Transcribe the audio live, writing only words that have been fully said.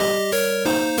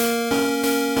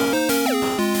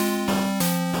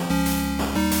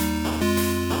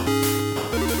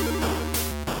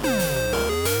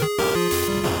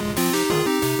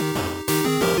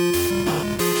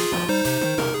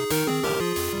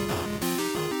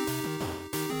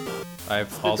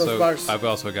Spit those bars. I've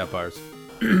also got bars.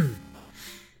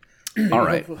 All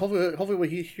right. Hopefully we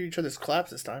hear each other's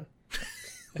claps this time.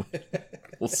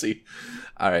 We'll see.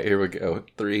 All right, here we go.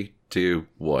 3, 2,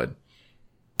 1.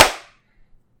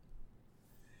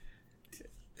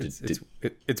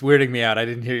 It's weirding me out. I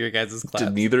didn't hear your guys' claps.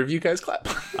 Did neither of you guys clap?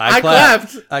 I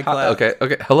clapped. I clapped.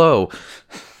 Okay. Hello.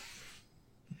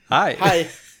 Hi. Hi.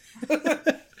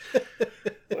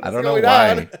 I don't know going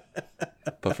why, on?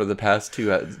 but for the past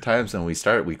 2 times when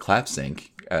we clap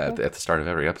sync at the start of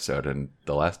every episode, and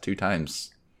the last 2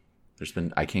 times,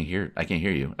 I can't hear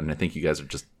you, and I think you guys are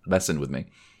just messing with me.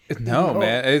 No,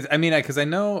 man. I mean, because I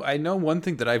know one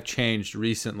thing that I've changed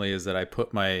recently is that I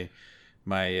put my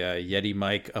Yeti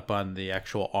mic up on the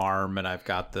actual arm, and I've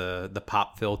got the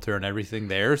pop filter and everything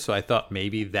there. So I thought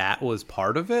maybe that was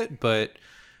part of it. But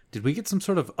did we get some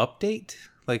sort of update?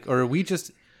 Or are we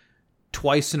just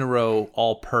twice in a row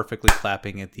all perfectly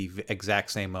clapping at the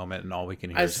exact same moment, and all we can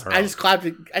hear is her? I just clapped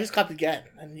again,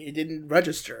 and it didn't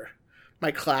register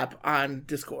my clap on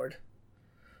Discord.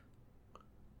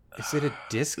 Is it a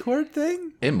Discord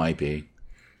thing? It might be,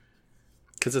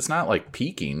 because it's not like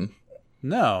peaking.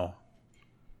 No.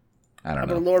 I don't I'm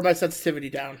know. gonna lower my sensitivity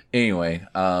down. Anyway,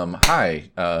 hi.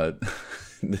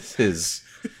 This is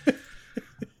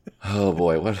oh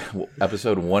boy, what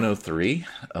episode 103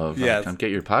 of Yes. Come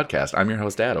Get Your Podcast. I'm your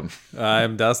host Adam.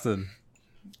 I'm Dustin.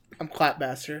 I'm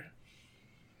Clapmaster.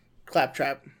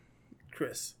 Claptrap.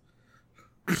 Chris.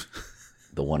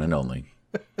 The one and only.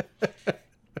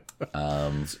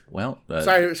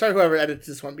 Sorry whoever edits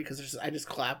this one, because I just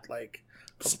clapped like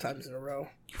a couple times in a row.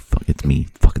 It's me.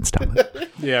 Fucking stop it.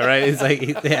 Yeah, right. It's like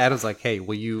Adam's like, "Hey,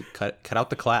 will you cut out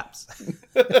the claps,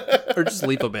 or just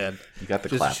leave them in?" You got the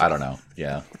clap. I don't know.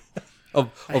 Yeah.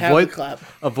 I have the clap.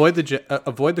 Avoid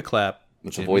the clap.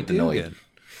 Let's avoid the noid. Dugan.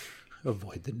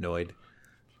 Avoid the noid.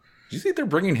 Do you think they're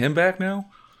bringing him back now?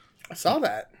 I saw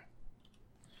that.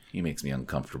 He makes me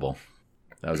uncomfortable.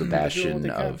 That was a They're doing bastion what they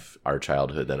can. of our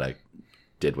childhood that I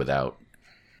did without.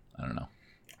 I don't know.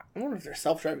 I wonder if they're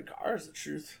self-driving cars. The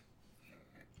truth.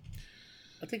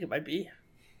 I think it might be.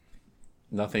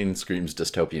 Nothing screams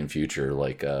dystopian future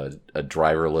like a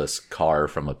driverless car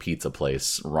from a pizza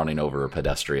place running over a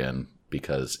pedestrian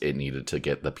because it needed to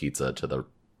get the pizza to the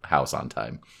house on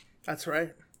time. That's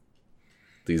right.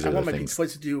 These I are want the my things. Pizza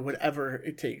place to do whatever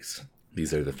it takes.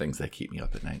 These are the things that keep me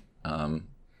up at night.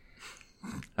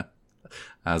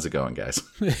 How's it going, guys?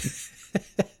 It's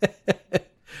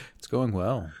going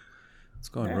well. It's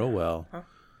going real well.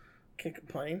 Can't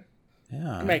complain.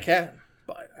 Yeah. I mean, I can,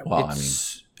 but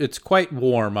It's quite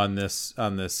warm on this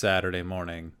Saturday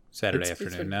afternoon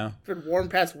been, now. It's been warm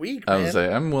past week, I man. would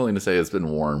say I'm willing to say it's been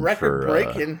warm Record for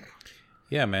breaking.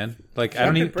 Yeah, man. Like I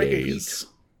don't even days.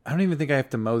 think I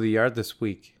have to mow the yard this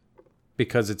week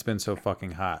because it's been so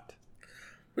fucking hot.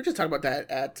 We just talked about that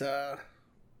at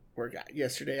work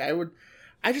yesterday.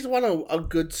 I just want a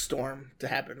good storm to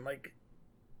happen. Like,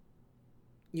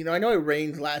 I know it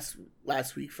rained last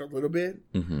week for a little bit,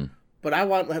 Mm-hmm. but I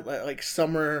want like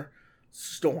summer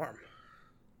storm.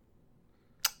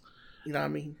 You know what I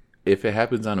mean? If it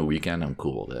happens on a weekend, I'm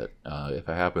cool with it. If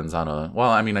it happens on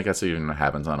I guess it even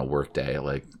happens on a work day.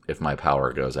 Like if my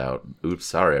power goes out, oops,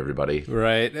 sorry everybody.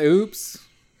 Right. Oops.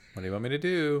 What do you want me to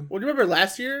do? Well, do you remember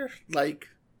last year, like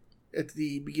at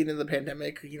the beginning of the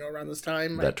pandemic, around this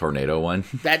time? That tornado one.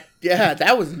 That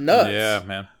was nuts. Yeah,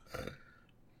 man.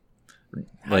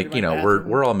 Like,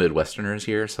 we're all Midwesterners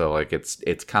here, so like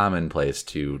it's commonplace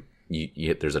to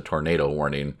there's a tornado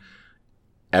warning.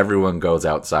 Everyone goes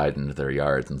outside into their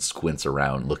yards and squints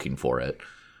around looking for it.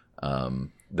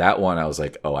 That one, I was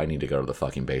like, oh, I need to go to the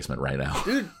fucking basement right now.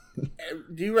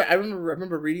 Dude, I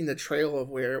remember reading the trail of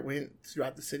where it went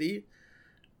throughout the city,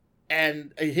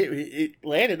 and it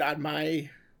landed on my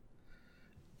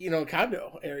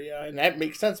condo area, and that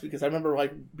makes sense because I remember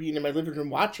like being in my living room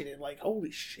watching it, like,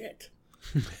 holy shit.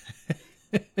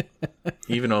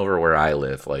 Even over where I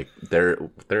live, like there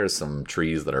are some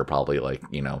trees that are probably like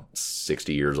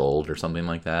 60 years old or something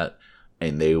like that,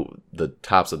 and the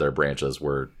tops of their branches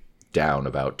were down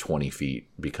about 20 feet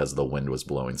because the wind was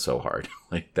blowing so hard.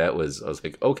 Like I was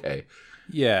like, okay.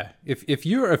 Yeah, if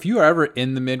you are ever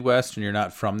in the Midwest and you're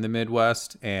not from the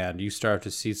Midwest and you start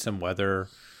to see some weather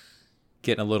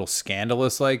getting a little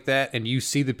scandalous like that, and you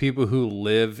see the people who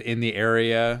live in the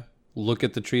area look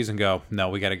at the trees and go, "No,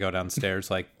 we got to go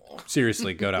downstairs." Like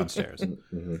seriously, go downstairs.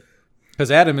 Because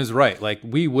Adam is right. Like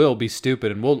we will be stupid,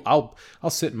 and I'll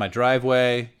sit in my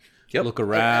driveway, look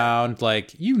around,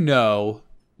 like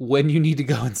when you need to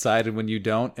go inside and when you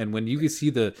don't, and when you see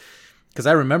because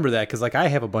I remember that, because like I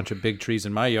have a bunch of big trees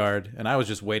in my yard, and I was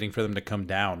just waiting for them to come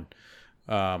down.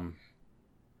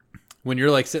 When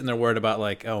you're like sitting there worried about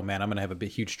like, oh man, I'm gonna have a big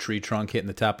huge tree trunk hitting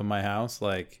the top of my house,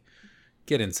 like,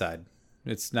 get inside.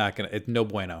 It's not gonna. It's no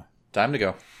bueno. Time to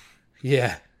go.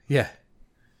 Yeah, yeah.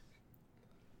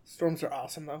 Storms are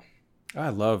awesome though. I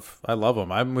love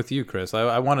them. I'm with you, Chris.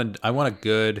 I want a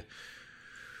good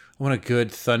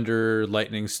thunder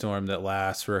lightning storm that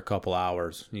lasts for a couple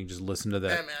hours. You can just listen to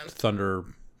that thunder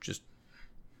just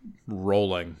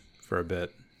rolling for a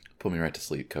bit. Put me right to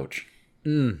sleep, Coach.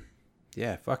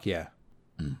 Yeah, fuck yeah.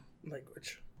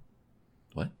 Language.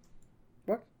 What?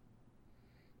 What?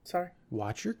 Sorry.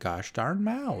 Watch your gosh darn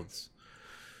mouths.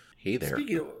 Hey there.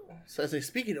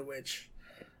 Speaking of which,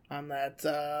 on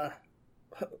that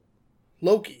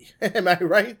Loki, am I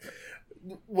right?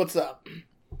 What's up?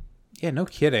 Yeah, no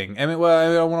kidding. I mean, well,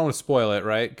 I don't want to spoil it,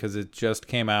 right? Because it just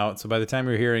came out. So by the time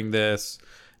you're hearing this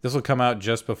will come out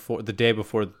just before the day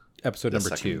before episode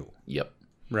number 2. Yep.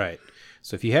 Right.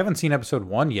 So if you haven't seen episode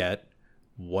 1 yet,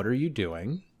 what are you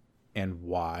doing, and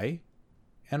why?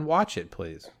 And watch it,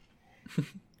 please.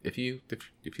 If you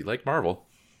like Marvel,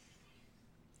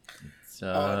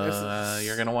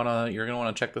 you're gonna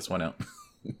wanna check this one out.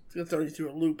 It's gonna throw you through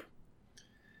a loop.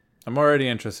 I'm already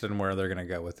interested in where they're gonna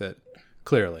go with it,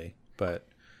 clearly, but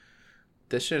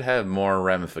This should have more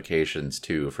ramifications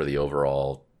too for the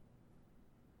overall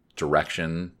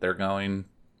direction they're going.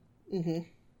 Mm-hmm.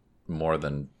 More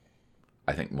than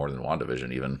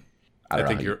WandaVision even. I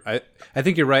think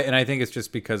you're right, and I think it's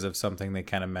just because of something they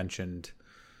kind of mentioned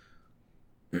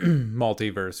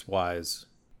multiverse wise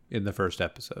in the first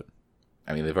episode.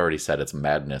 I mean, they've already said it's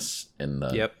madness in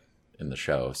the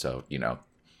show, so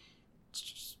it's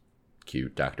just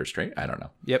cute Doctor Strange. I don't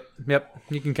know. Yep.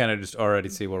 You can kind of just already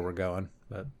see where we're going,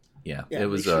 but yeah it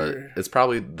was it's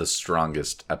probably the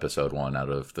strongest episode 1 out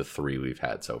of the 3 we've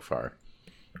had so far.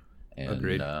 And,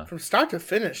 agreed. From start to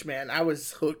finish, man, I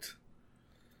was hooked.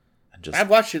 Just I've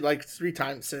watched it like 3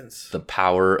 times since. the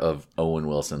power of Owen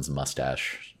Wilson's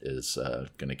mustache is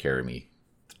going to carry me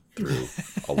through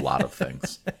a lot of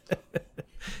things.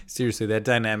 Seriously, that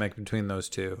dynamic between those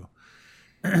two.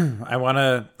 I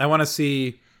wanna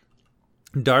see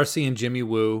Darcy and Jimmy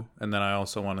Woo, and then I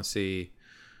also want to see,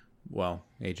 well,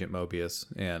 Agent Mobius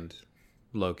and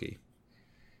Loki.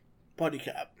 Buddy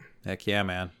Cap. Heck yeah,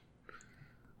 man.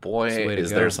 Boy,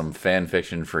 is there some fan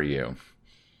fiction for you.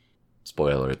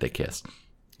 Spoiler alert, they kiss.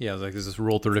 Yeah, I was like, is this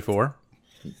Rule 34?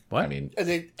 What? I mean, And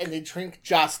they drink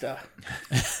Josta.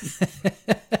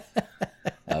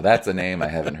 now that's a name I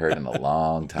haven't heard in a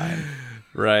long time.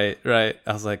 Right. I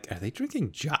was like, are they drinking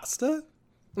Josta?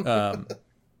 I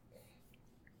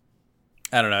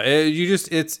don't know.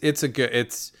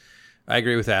 I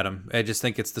agree with Adam. I just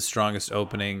think it's the strongest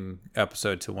opening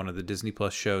episode to one of the Disney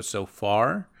Plus shows so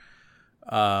far.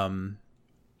 And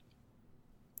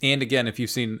again, if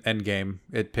you've seen Endgame,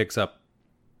 it picks up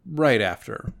right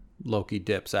after Loki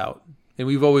dips out. And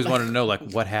we've always wanted to know,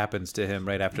 like, what happens to him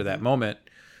right after that moment.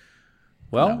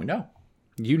 Well, now we know.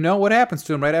 You know what happens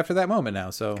to him right after that moment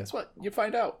now. So Guess what? You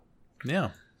find out. yeah.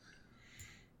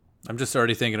 I'm just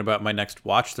already thinking about my next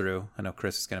watch through. I know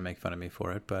Chris is going to make fun of me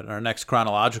for it, but our next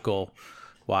chronological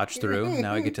watch through.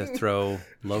 Now I get to throw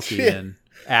Loki in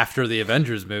after the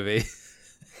Avengers movie.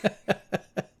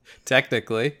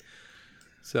 Technically.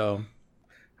 So,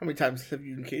 How many times have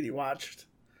you and Katie watched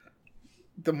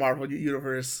the Marvel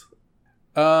Universe?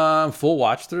 full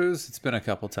watch throughs. It's been a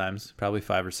couple times, probably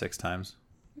 5 or 6 times.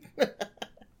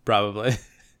 Probably.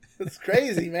 It's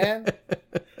crazy, man.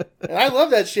 And I love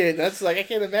that shit. That's like, I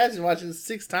can't imagine watching it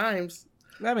 6 times.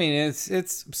 I mean,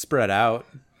 it's spread out,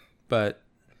 but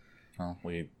Well,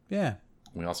 we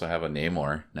also have a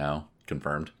Namor now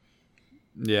confirmed.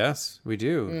 Yes, we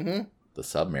do. Mm-hmm. The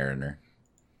Submariner.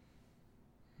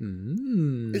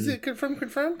 Is it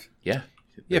confirmed? Yeah.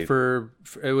 Yeah,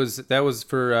 that was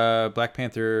for Black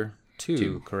Panther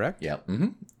 2, correct? Yeah. Mm-hmm.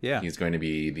 Yeah. He's going to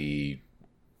be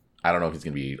I don't know if he's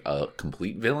going to be a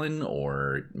complete villain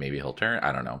or maybe he'll turn.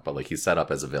 I don't know. But like he's set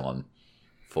up as a villain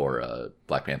for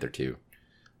Black Panther 2.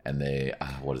 And they,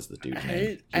 what is the dude's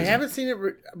name? I haven't seen it,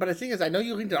 but the thing is, I know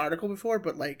you linked an article before,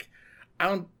 but like, I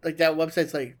don't, like that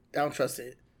website's like, I don't trust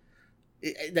it.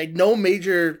 Like, no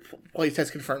major place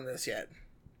has confirmed this yet.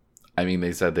 I mean,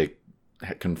 they said they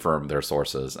confirmed their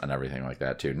sources and everything like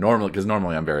that too.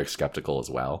 Normally I'm very skeptical as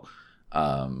well.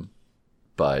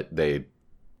 But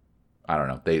I don't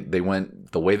know. They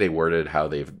went, the way they worded how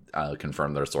they've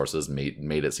confirmed their sources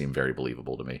made it seem very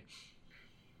believable to me.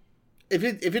 If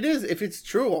it's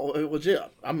true, legit,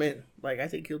 I'm in. Like, I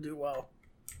think he'll do well.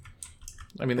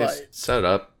 I mean, they set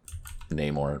up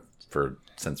Namor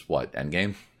since what,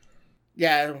 Endgame?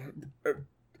 Yeah,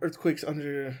 earthquakes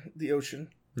under the ocean.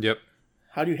 Yep.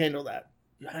 How do you handle that?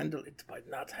 You handle it by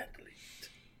not handling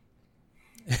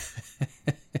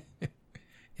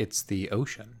It's the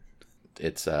ocean.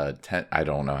 It's I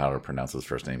don't know how to pronounce his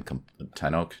first name.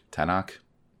 Tenoch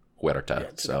Huerta.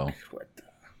 it. So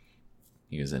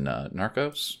he was in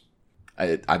Narcos.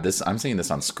 I'm seeing this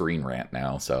on Screen Rant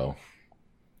now. So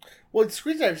Well,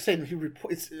 Screenside's saying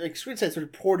it's like Screenside's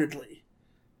reportedly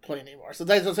playing Namor. So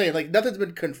that's what I'm saying. Like nothing's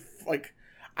been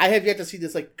I have yet to see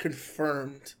this like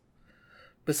confirmed.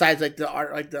 Besides like the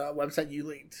art, like the website you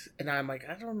linked, and I'm like,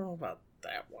 I don't know about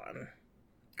that one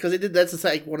because it did. That's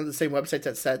like one of the same websites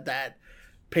that said that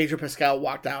Pedro Pascal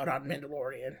walked out on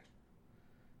Mandalorian.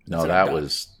 no, So that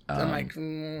was I'm like,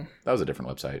 that was a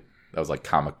different website. That was like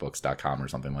comicbooks.com or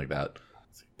something like that.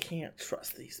 can't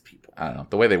trust these people. I don't know.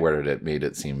 The way they worded it made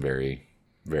it seem very,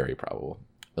 very probable.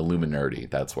 Illuminati.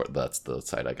 That's the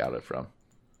site I got it from.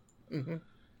 Mm-hmm.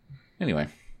 Anyway,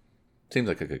 seems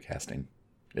like a good casting,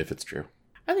 if it's true.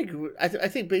 I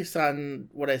think based on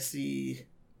what I see,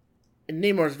 and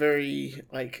Namor's very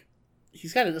like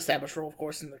he's got an established role, of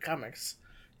course, in the comics.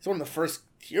 He's one of the first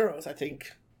heroes I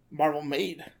think Marvel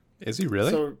made. Is he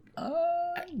really? So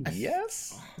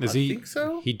Yes. Is I he? think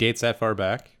so. He dates that far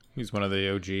back. He's one of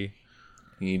the OG.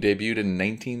 He debuted in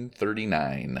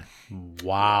 1939.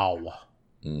 Wow.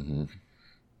 Mm-hmm.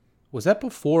 Was that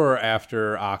before or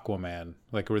after Aquaman?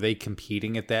 Like, were they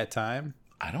competing at that time?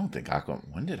 I don't think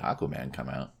When did Aquaman come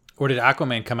out? Or did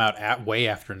Aquaman come out way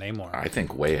after Namor? I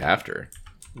think way after.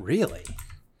 Really?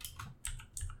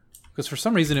 Because for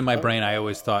some reason in my brain, I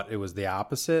always thought it was the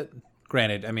opposite.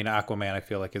 Granted, I mean, Aquaman, I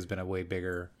feel like has been a way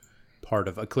bigger part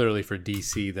of clearly for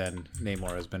DC than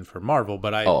Namor has been for Marvel.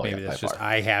 But that's just far.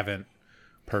 I haven't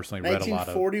personally read a lot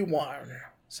of. 1941.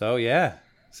 So yeah,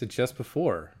 so just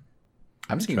before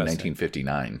I'm seeing Interesting.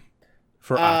 1959.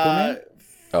 for Aquaman.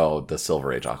 Oh, the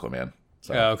Silver Age Aquaman.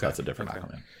 So Oh, okay. that's a different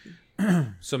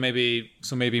Aquaman. So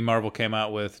maybe Marvel came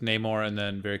out with Namor, and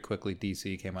then very quickly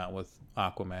DC came out with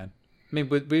Aquaman. I mean,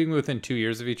 being within 2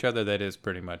 years of each other, that is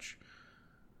pretty much.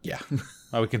 Yeah.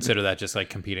 I would consider that just like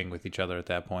competing with each other at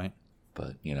that point.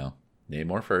 But,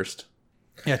 Namor first.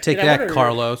 Yeah, take And I that, wonder-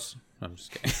 Carlos. I'm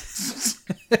just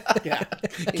kidding. Yeah.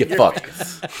 Get Your fucked.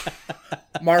 face.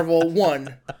 Marvel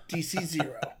 1, DC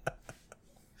 0.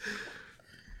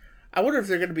 I wonder if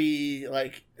they're going to be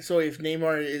like. So if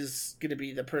Namor is going to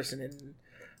be the person in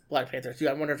Black Panther 2,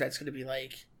 I wonder if that's going to be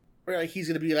like. Or like he's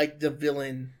going to be like the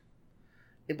villain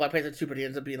in Black Panther 2, but he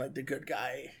ends up being like the good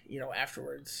guy,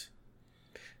 afterwards.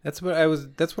 That's what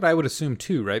I would assume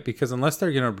too, right? Because unless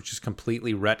they're gonna just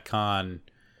completely retcon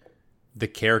the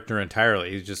character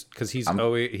entirely, he's just because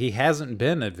he hasn't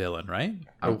been a villain, right?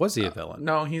 Or was he a villain?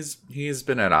 No, he's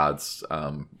been at odds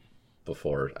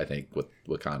before, I think, with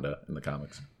Wakanda in the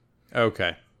comics.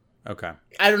 Okay.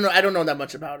 I don't know. I don't know that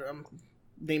much about him.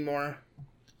 Namor.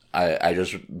 I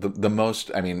just the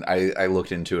most. I mean, I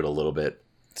looked into it a little bit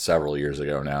several years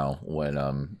ago now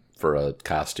when for a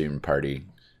costume party,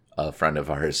 a friend of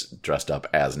ours dressed up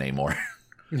as Namor.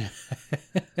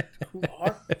 Who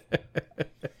are?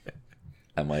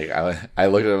 I'm like, I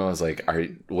looked at him and I was like,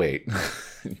 wait,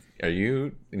 are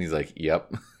you? And he's like,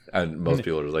 yep. And most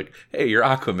people are just like, hey, you're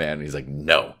Aquaman. And he's like,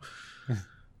 no.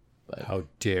 How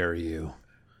dare you?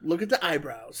 Look at the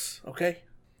eyebrows, okay?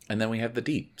 And then we have the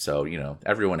Deep. So,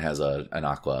 everyone has an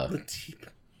Aqua The deep.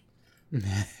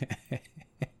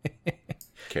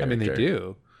 character. I mean, they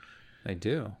do. They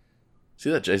do. See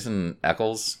that Jason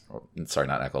Eccles? Sorry,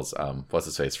 not Eccles. What's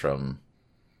his face from?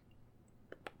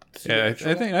 Yeah, I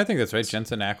think that's right.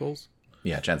 Jensen Ackles.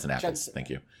 Yeah, Jensen Ackles. Jensen. Thank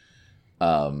you.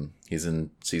 He's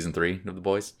in season 3 of The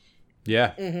Boys.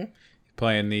 Yeah, Mm-hmm.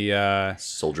 playing the.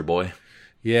 Soldier Boy.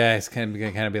 Yeah, it's kind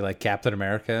of be like Captain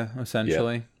America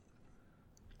essentially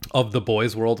of the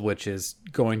boys' world, which is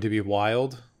going to be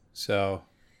wild. So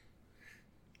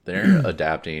They're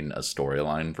adapting a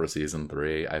storyline for season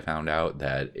 3. I found out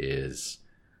that is,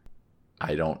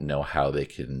 I don't know how they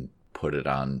can put it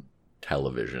on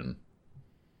television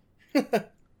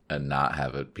and not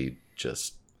have it be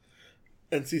just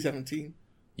NC-17.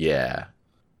 yeah.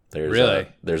 Really?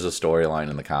 There's a storyline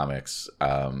in the comics,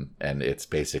 and it's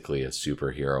basically a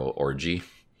superhero orgy,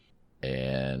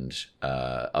 and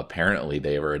apparently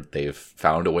they've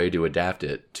found a way to adapt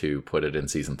it to put it in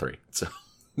season 3. So.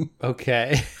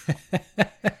 okay.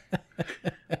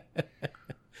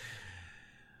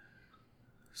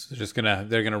 So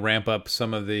they're gonna ramp up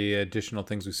some of the additional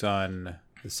things we saw in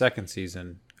the second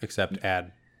season, except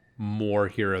add more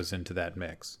heroes into that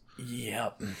mix.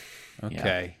 Yep.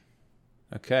 Okay.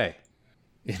 Okay.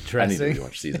 I need Interesting. to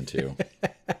rewatch season 2.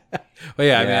 Well,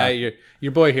 yeah. Yeah. I mean,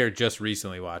 your boy here just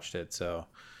recently watched it, so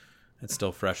it's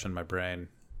still fresh in my brain.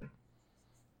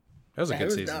 That was a Yeah, it good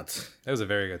was season. nuts. That was a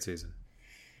very good season.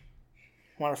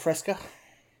 Want a Fresca?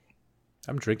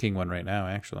 I'm drinking one right now,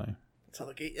 actually. That's how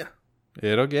they get you.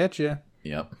 It'll get you.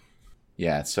 Yep.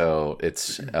 Yeah, so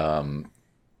it's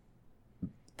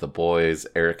the boys.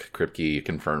 Eric Kripke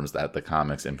confirms that the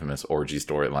comics' infamous orgy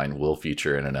storyline will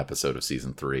feature in an episode of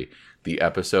season 3. The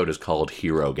episode is called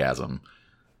Herogasm.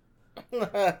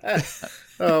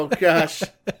 Oh gosh.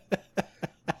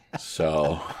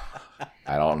 So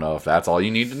I don't know if that's all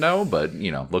you need to know, but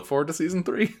look forward to season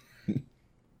 3.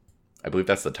 I believe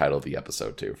that's the title of the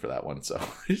episode too for that one, so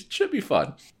it should be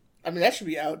fun. I mean, that should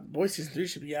be out. Boys season 3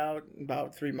 should be out in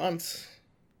about 3 months.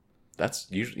 That's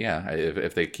usually,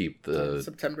 if they keep the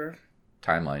September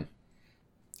timeline.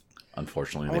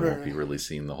 Unfortunately, they won't be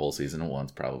releasing the whole season at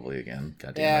once, probably again.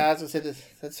 God damn Yeah, it. I was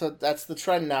gonna say that's the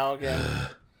trend now again.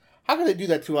 How can they do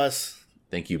that to us?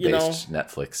 Thank you, based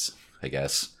Netflix, I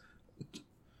guess.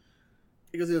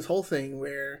 Because of this whole thing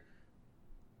where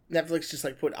Netflix just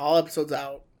like put all episodes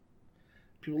out,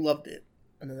 people loved it,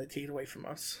 and then they take it away from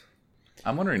us.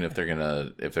 I'm wondering if they're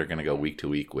gonna go week to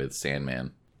week with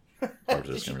Sandman, or if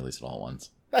they're just gonna release it all at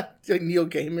once. Like Neil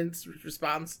Gaiman's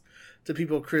response to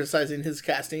people criticizing his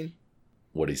casting.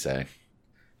 What'd he say?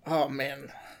 Oh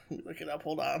man, let me look it up.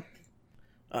 Hold on.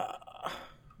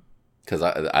 Because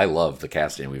I love the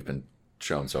casting we've been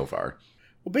shown so far.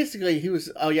 Well, basically, he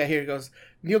was. Oh yeah, here it goes.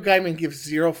 Neil Gaiman gives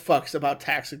 0 fucks about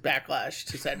toxic backlash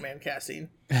to Sandman casting.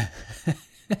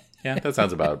 Yeah, that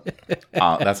sounds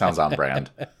that sounds on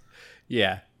brand.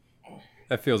 Yeah,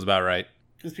 that feels about right.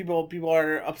 Because people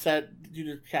are upset due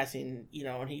to casting,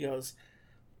 and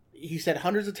he said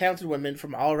hundreds of talented women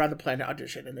from all around the planet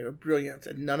auditioned, and they were brilliant,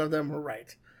 and none of them were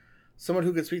right. Someone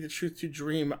who could speak the truth to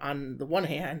dream on the one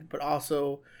hand, but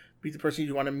also be the person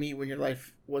you want to meet when your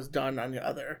life was done on the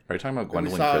other. Are you talking about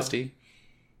Gwendolyn Christie?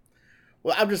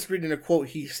 Well, I'm just reading a quote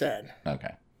he said.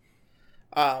 Okay.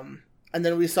 And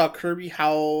then we saw Kirby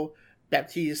Howell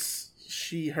Baptiste,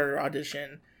 her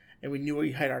audition, and we knew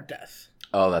we had our death.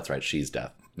 Oh, that's right. She's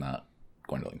Death, not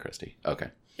Gwendolyn Christie. Okay.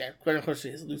 Yeah, Gwendolyn Christie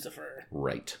is Lucifer.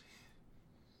 Right.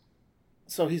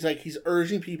 So he's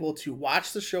urging people to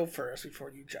watch the show first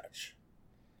before you judge.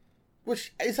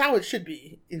 Which is how it should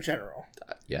be in general.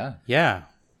 Yeah. Yeah.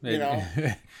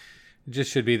 It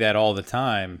just should be that all the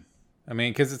time. I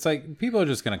mean, because it's like people are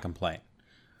just going to complain.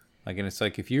 Like, and it's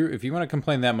like if you want to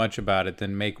complain that much about it,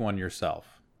 then make one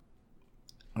yourself.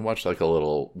 I watched like a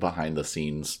little behind the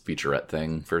scenes featurette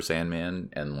thing for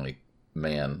Sandman, and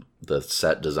man, the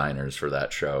set designers for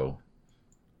that show,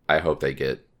 I hope they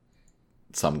get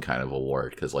some kind of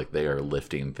award, because they are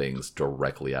lifting things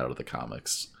directly out of the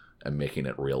comics and making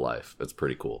it real life. It's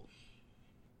pretty cool.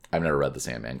 I've never read the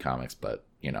Sandman comics, but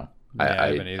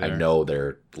I know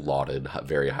they're lauded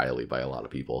very highly by a lot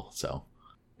of people. So,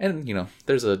 and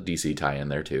there's a DC tie in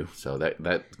there too. So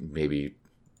that maybe,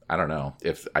 I don't know,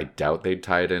 if I doubt they'd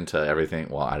tie it into everything.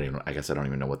 Well, I guess I don't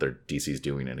even know what their DC's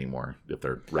doing anymore. If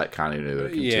they're retconning it or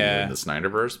continuing the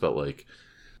Snyderverse, but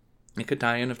it could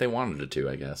tie in if they wanted it to,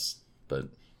 I guess. But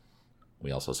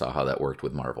we also saw how that worked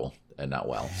with Marvel, and not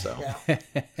well. So, Yeah.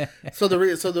 So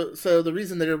the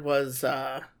reason there was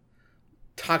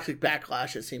toxic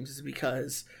backlash, it seems, is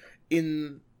because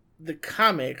in the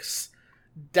comics,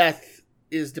 Death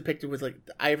is depicted with the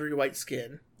ivory white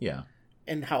skin. Yeah.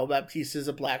 And how Baptiste is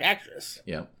a black actress.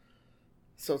 Yeah.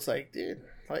 So it's dude,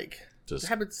 just it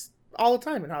happens all the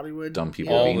time in Hollywood. Dumb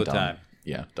people all being the dumb. time.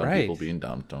 Yeah, dumb people being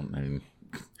dumb.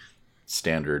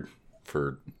 Standard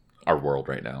for our world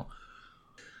right now.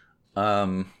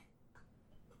 I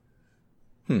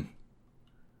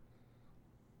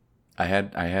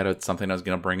had something I was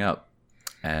gonna bring up,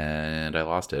 and I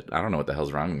lost it. I don't know what the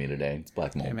hell's wrong with me today. It's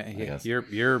black mold. Hey, man, I guess. You're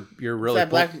really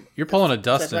you're pulling a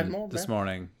Dustin mold, this man?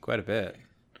 morning quite a bit.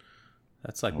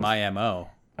 That's my MO.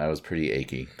 I was pretty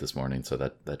achy this morning, so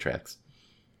that tracks.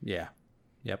 Yeah.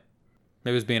 Yep.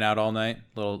 Maybe it was being out all night,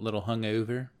 little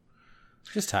hungover.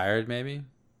 Just tired, maybe.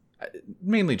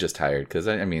 Mainly just tired, because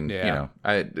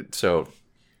so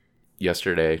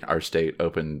yesterday our state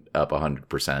opened up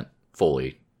 100%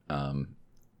 fully, and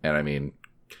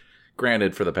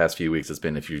granted, for the past few weeks it's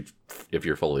been if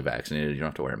you're fully vaccinated, you don't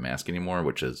have to wear a mask anymore,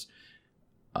 which is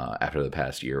after the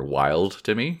past year wild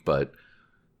to me, but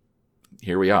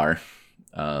here we are.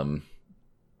 And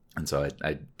so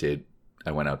I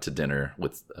went out to dinner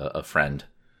with a friend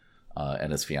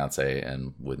and his fiance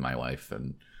and with my wife,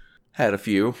 and had a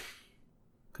few,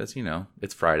 because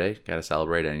it's Friday, gotta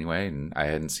celebrate anyway. And I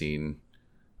hadn't seen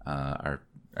our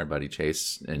buddy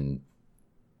Chase in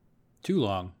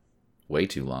way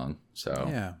too long, so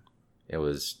yeah, it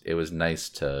was nice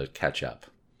to catch up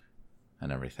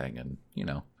and everything. And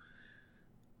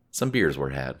some beers were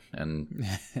had, and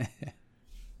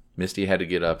Misty had to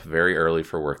get up very early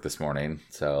for work this morning.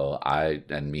 So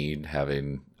me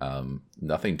having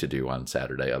nothing to do on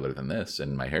Saturday other than this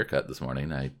and my haircut this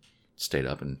morning, I stayed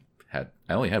up and I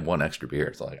only had one extra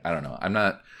beer. So I don't know. I'm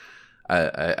not.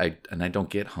 I don't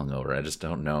get hungover. I just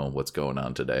don't know what's going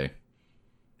on today.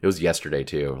 It was yesterday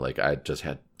too. Like I just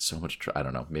had so much. I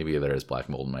don't know. Maybe there is black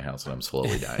mold in my house and I'm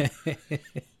slowly dying.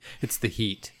 It's the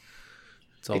heat.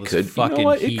 It's all It this could, fucking you know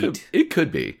what? heat. It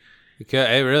could be. It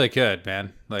really could,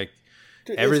 man. Like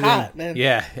Dude, everything. It's hot, man.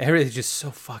 Yeah, everything's just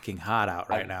so fucking hot out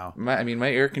right now.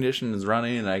 My air conditioning is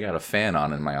running and I got a fan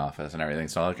on in my office and everything.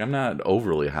 So like I'm not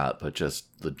overly hot, but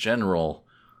just the general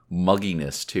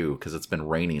mugginess too, because it's been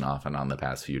raining off and on the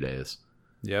past few days.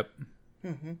 Yep.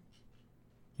 Mm-hmm.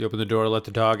 You open the door, let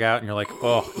the dog out, and you're like,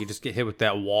 oh, you just get hit with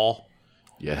that wall.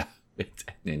 Yeah, it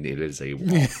is a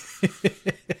wall.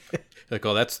 Like,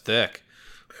 oh, that's thick.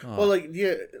 Oh. Well, like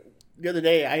the other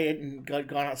day, I hadn't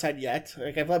gone outside yet.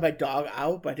 Like I've let my dog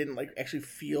out, but I didn't like actually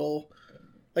feel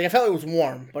like I felt it was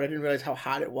warm, but I didn't realize how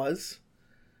hot it was.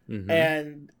 Mm-hmm.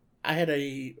 And I had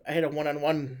a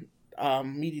one-on-one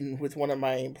meeting with one of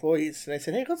my employees, and I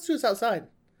said, "Hey, let's do this outside."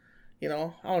 You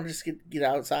know, I want to just get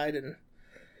outside, and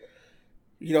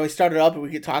you know, I started up, and we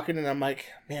get talking, and I'm like,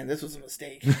 "Man, this was a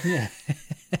mistake." Yeah.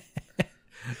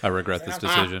 I regret this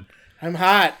decision. I'm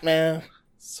hot, man.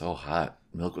 So hot.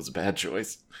 Milk was a bad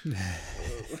choice.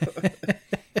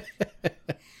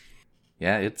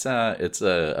 Yeah, it's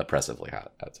oppressively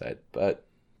hot outside, but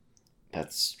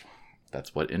that's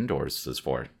what indoors is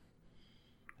for.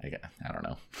 I don't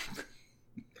know.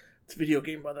 It's video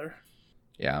game weather.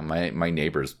 Yeah, my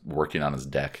neighbor's working on his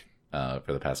deck for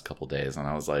the past couple days, and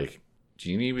I was like, do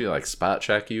you need me to like spot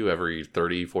check you every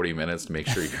 30, 40 minutes to make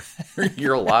sure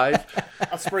you're alive?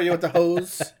 I'll spray you with the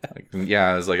hose. Like, yeah,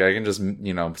 I was like, I can just,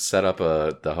 set up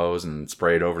the hose and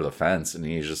spray it over the fence. And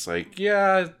he's just like,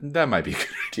 yeah, that might be a good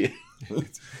idea.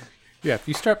 Yeah, if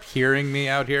you start hearing me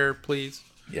out here, please.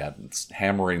 Yeah,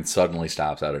 hammering suddenly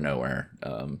stops out of nowhere.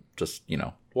 Just,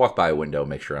 walk by a window,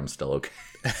 make sure I'm still okay.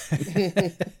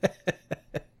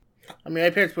 I mean, my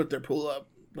parents put their pool up,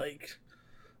 like,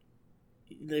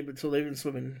 they've been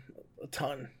swimming a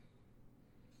ton.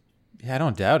 Yeah, I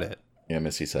don't doubt it. Yeah,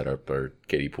 Missy set up our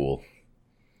kiddie pool.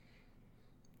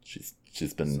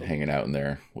 She's been hanging out in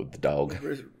there with the dog.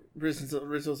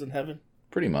 Rizzo's in heaven.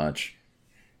 Pretty much.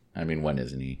 I mean, when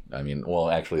isn't he? I mean,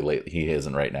 well, actually, he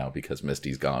isn't right now because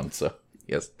Misty's gone. So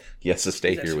he has to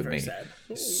stay here with me. Sad.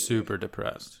 Super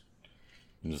depressed.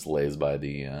 He just lays by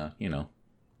the,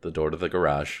 the door to the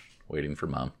garage, waiting for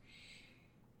Mom.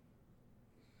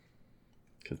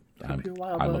 Because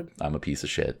I'm a piece of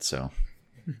shit, so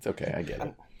it's okay. I get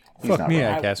it. Fuck me,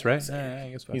 wrong. I guess, right? I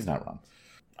guess He's not wrong.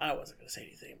 I wasn't going to say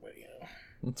anything, but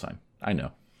That's fine. I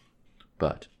know.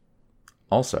 But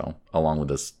also, along with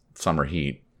this summer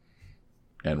heat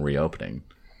and reopening,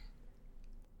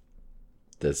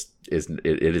 it is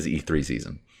E3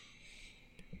 season.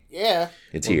 Yeah.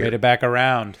 It's We here. made it back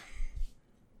around.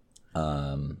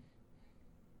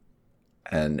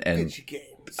 And Video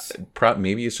games.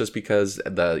 maybe it's just because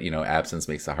the absence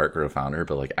makes the heart grow fonder,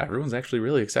 but like everyone's actually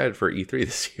really excited for E3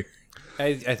 this year.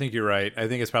 I think you're right. I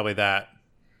think it's probably that.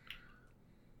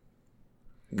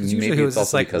 Maybe it's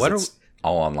also because it's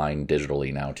all online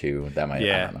digitally now too. That might,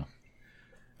 I don't know.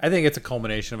 I think it's a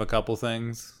culmination of a couple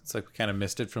things. It's like we kind of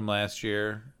missed it from last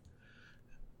year.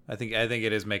 I think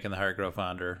it is making the heart grow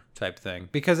fonder type thing,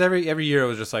 because every year it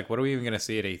was just like, what are we even going to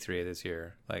see at E3 this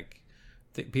year? Like,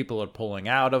 people are pulling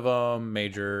out of them,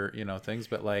 major things,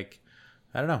 but like,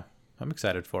 I don't know. I'm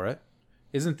excited for it.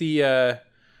 Isn't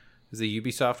is the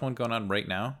Ubisoft one going on right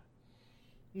now?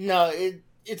 No, it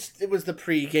was the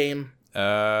pre-game.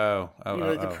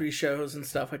 The pre-shows and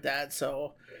stuff like that.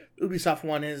 So Ubisoft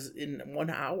one is in 1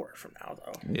 hour from now,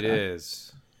 though. It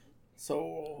is.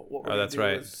 So what we're that's gonna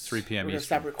do right. is 3 p.m. We're gonna Eastern.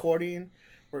 stop recording.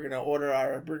 We're gonna order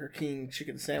our Burger King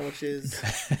chicken sandwiches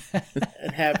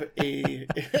and have a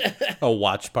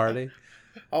watch party.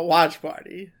 a watch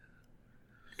party.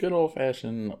 Good old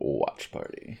fashioned watch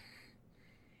party.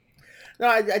 No,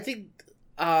 I think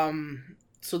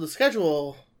so. The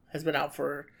schedule has been out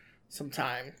for some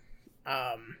time.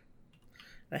 I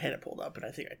had it pulled up, and I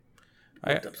think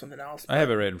I looked up something else. I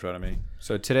have it right in front of me.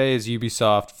 So today is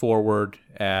Ubisoft Forward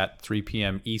at 3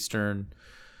 p.m. Eastern.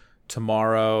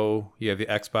 Tomorrow you have the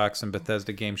Xbox and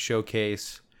Bethesda Game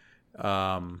Showcase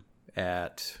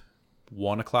at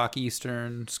 1 o'clock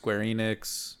Eastern. Square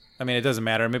Enix. I mean, it doesn't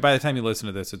matter. I mean, by the time you listen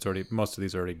to this, most of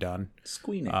these are already done.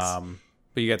 Squeenix.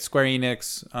 But you got Square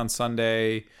Enix on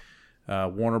Sunday,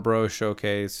 Warner Bros.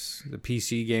 Showcase, the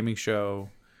PC gaming show.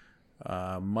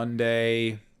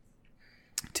 Monday,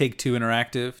 Take-Two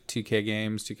Interactive, 2K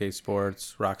Games, 2K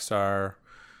Sports, Rockstar.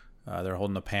 They're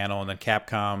holding a panel, and then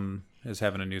Capcom is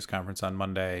having a news conference on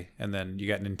Monday, and then you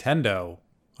got Nintendo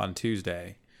on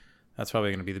Tuesday. That's probably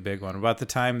going to be the big one. About the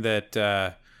time that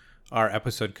our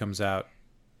episode comes out,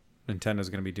 Nintendo's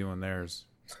going to be doing theirs.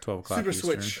 It's 12 o'clock Super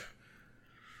Eastern. Switch.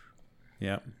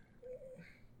 Yep.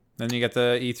 Then you got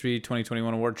the E3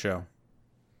 2021 award show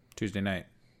Tuesday night.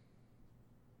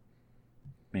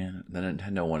 Man, the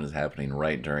Nintendo one is happening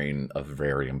right during a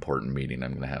very important meeting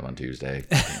I'm going to have on Tuesday.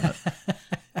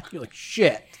 You're like,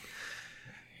 shit.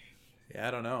 Yeah,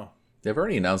 I don't know. They've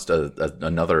already announced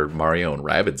another Mario and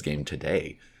Rabbids game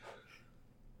today.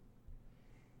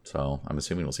 So I'm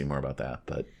assuming we'll see more about that.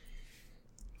 But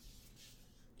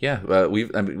yeah,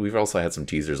 we've also had some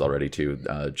teasers already too.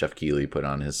 Jeff Keighley put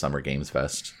on his Summer Games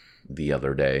Fest the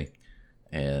other day.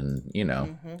 And,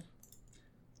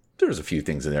 there's a few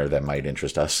things in there that might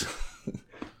interest us.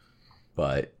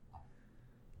 But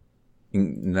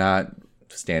not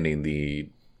standing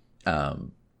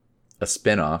a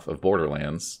spin-off of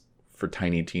Borderlands for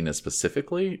Tiny Tina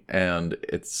specifically, and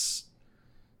it's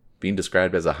being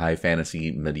described as a high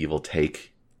fantasy medieval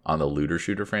take on the looter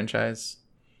shooter franchise,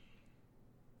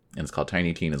 and it's called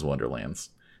Tiny Tina's Wonderlands.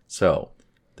 So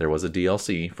there was a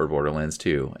DLC for Borderlands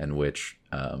 2 in which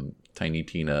Tiny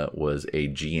Tina was a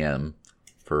GM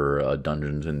for a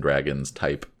Dungeons and Dragons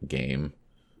type game,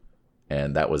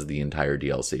 and that was the entire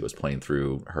DLC, was playing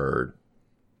through her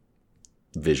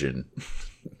vision.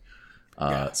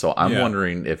 So I'm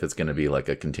wondering if it's going to be like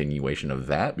a continuation of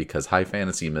that, because high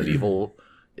fantasy medieval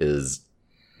is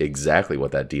exactly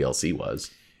what that DLC was.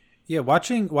 Yeah,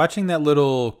 watching that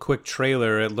little quick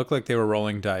trailer, it looked like they were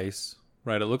rolling dice,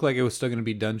 right? It looked like it was still going to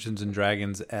be Dungeons and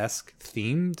Dragons-esque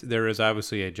themed. There is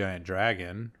obviously a giant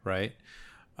dragon, right?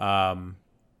 I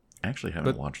actually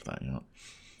haven't watched that yet.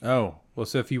 Oh, well,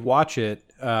 so if you watch it,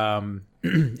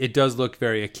 it does look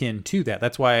very akin to that.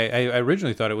 That's why I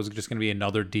originally thought it was just going to be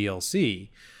another DLC.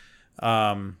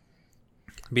 But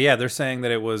yeah, they're saying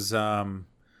that it was,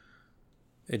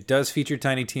 it does feature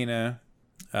Tiny Tina.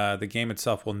 The game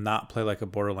itself will not play like a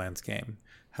Borderlands game.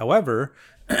 However,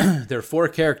 there are 4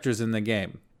 characters in the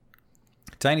game.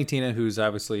 Tiny Tina, who's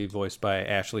obviously voiced by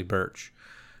Ashley Birch.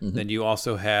 Mm-hmm. Then you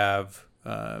also have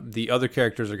the other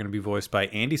characters are going to be voiced by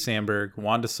Andy Samberg,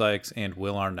 Wanda Sykes, and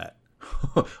Will Arnett.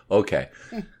 Okay.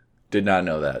 Did not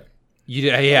know that.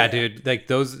 Yeah, dude. Like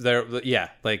those there, yeah,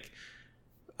 like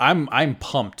I'm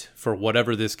pumped for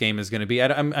whatever this game is going to be.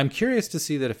 I'm curious to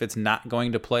see that if it's not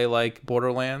going to play like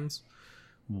Borderlands,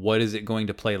 what is it going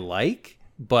to play like?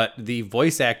 But the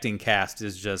voice acting cast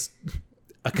is just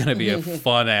going to be a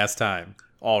fun ass time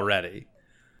already.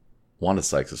 Wanda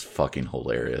Sykes is fucking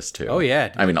hilarious too. Oh yeah.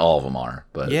 Dude. I mean, all of them are,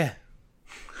 but yeah.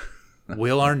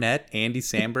 Will Arnett, Andy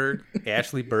Samberg,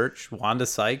 Ashley Birch, Wanda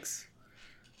Sykes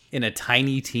in a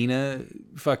Tiny Tina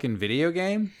fucking video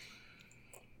game.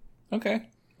 Okay,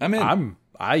 I'm in.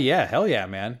 Yeah, hell yeah,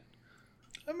 man.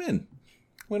 I'm in.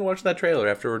 I'm gonna watch that trailer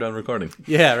after we're done recording.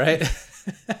 Yeah, right.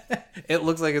 It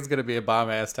looks like it's gonna be a bomb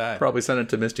ass time. Probably send it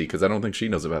to Misty because I don't think she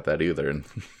knows about that either, and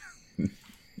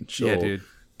she'll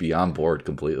be on board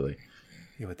completely.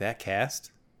 Yeah, with that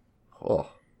cast. Oh,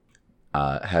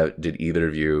 did either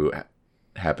of you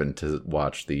happen to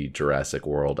watch the Jurassic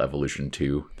World Evolution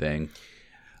 2 thing?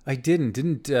 I didn't.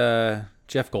 Didn't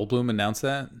Jeff Goldblum announce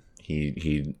that?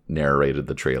 He narrated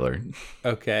the trailer.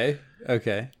 Okay.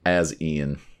 As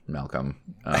Ian Malcolm.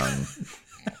 As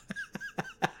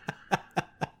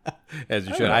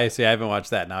you should. I haven't watched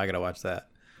that. Now I gotta watch that.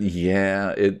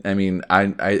 Yeah.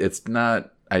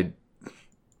 I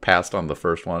passed on the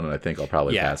first one, and I think I'll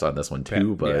probably pass on this one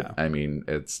too. But I mean,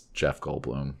 it's Jeff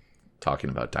Goldblum talking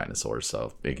about dinosaurs,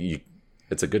 so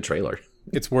it's a good trailer.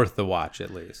 It's worth the watch,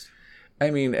 at least.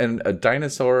 I mean, and a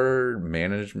dinosaur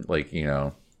management, like,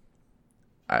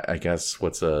 I guess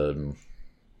what's like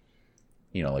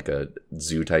a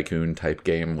Zoo Tycoon type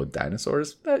game with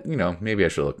dinosaurs. That, maybe I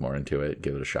should look more into it,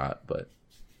 give it a shot. But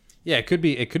yeah, it could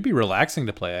be relaxing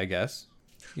to play, I guess.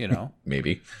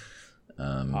 Maybe,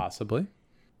 possibly.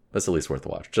 That's at least worth a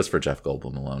watch, just for Jeff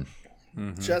Goldblum alone.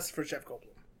 Mm-hmm. Just for Jeff Goldblum.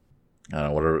 I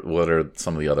don't know, what are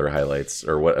some of the other highlights,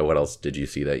 or what else did you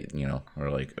see that are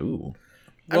like, ooh?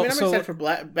 I mean, I'm excited for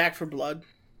Back 4 Blood,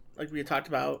 like we had talked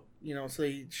about. So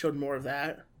they showed more of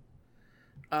that.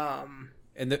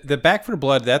 And the Back 4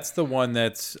 Blood, that's the one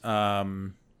that's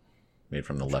made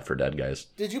from the Left 4 Dead guys.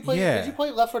 Did you play? Yeah. Did you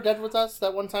play Left 4 Dead with us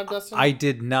that one time, Dustin? I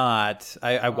did not.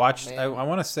 I watched. I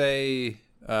want to say.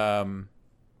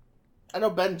 I know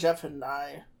Ben, Jeff, and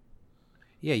I.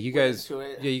 Yeah, you guys.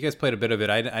 Yeah, you guys played a bit of it.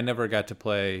 I never got to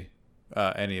play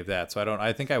any of that. So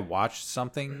I think I watched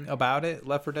something about it,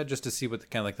 Left 4 Dead, just to see what the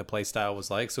kind of like the play style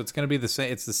was like. So it's going to be the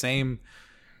same. It's the same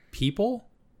people.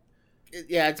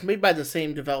 Yeah, it's made by the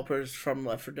same developers from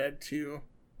Left 4 Dead 2.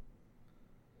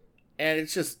 And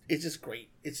it's just great.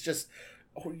 It's just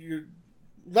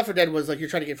Left 4 Dead was like you're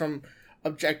trying to get from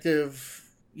objective,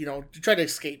 to try to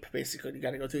escape. Basically, you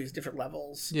got to go through these different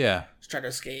levels. Yeah, to try to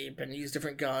escape and use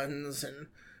different guns and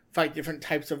fight different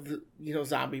types of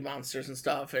zombie monsters and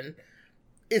stuff. And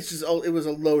it's just it was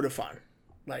a load of fun,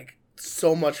 like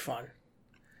so much fun.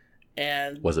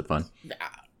 And was it fun?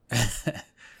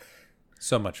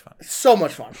 So much fun. So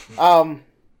much fun.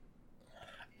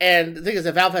 And the thing is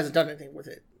that Valve hasn't done anything with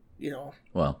it,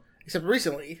 Well, except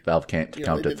recently. Valve can't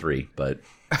count to 3, but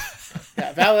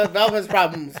yeah, Valve has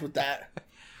problems with that.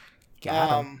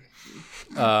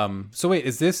 So wait,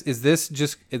 is this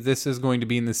going to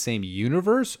be in the same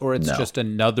universe, or it's just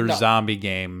another zombie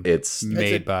game? It's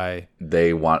made by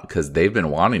because they've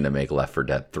been wanting to make Left 4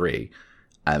 Dead 3,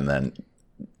 and then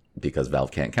because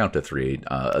Valve can't count to 3,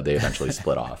 they eventually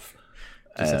split off.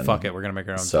 Said, fuck it, we're gonna make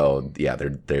our own. So yeah,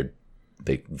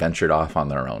 they ventured off on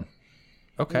their own.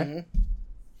 Okay. Mm-hmm.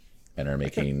 And are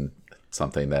making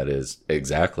something that is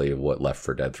exactly what Left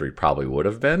 4 Dead 3 probably would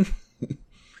have been.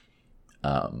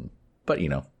 But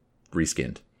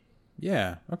reskinned.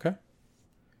 Yeah. Okay.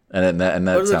 And that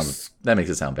makes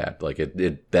it sound bad. Like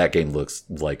that game looks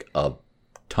like a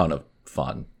ton of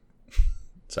fun.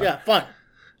 So, yeah,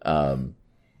 fun.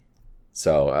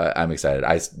 So I'm excited.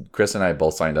 Chris and I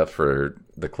both signed up for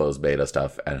the closed beta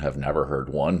stuff and have never heard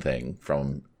one thing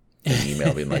from an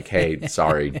email being like, "Hey,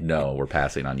 sorry, no, we're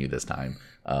passing on you this time."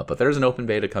 But there's an open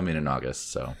beta coming in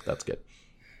August, so that's good.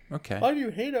 Okay. Why do you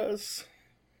hate us?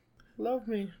 Love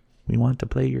me. We want to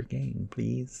play your game,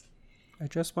 please. I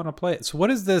just want to play it. So what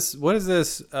is this? What is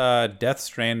this Death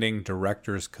Stranding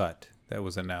director's cut that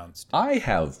was announced? I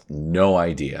have no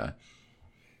idea.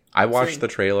 I watched the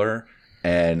trailer,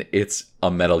 and it's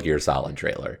a Metal Gear Solid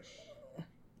trailer.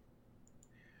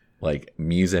 Like,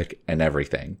 music and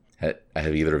everything.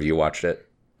 Have either of you watched it?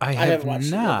 I have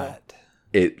not.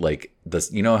 It, like,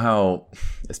 this, how,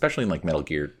 especially in, like, Metal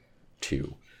Gear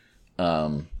 2,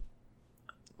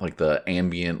 like, the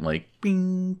ambient, like,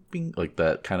 bing, bing, like,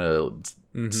 that kind of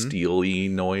steely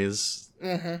noise.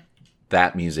 Mm-hmm.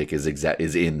 That music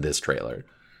is in this trailer.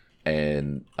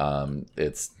 And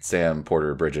it's Sam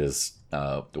Porter Bridges.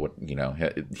 There's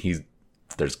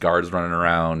guards running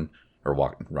around,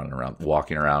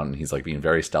 walking around, and he's like being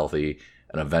very stealthy.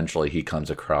 And eventually, he comes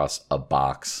across a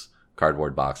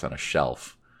cardboard box on a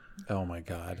shelf. Oh my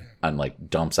god! And like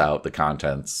dumps out the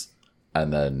contents,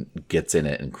 and then gets in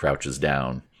it and crouches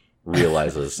down.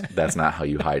 Realizes that's not how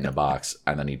you hide in a box,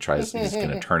 and then he's going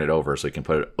to turn it over so he can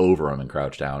put it over him and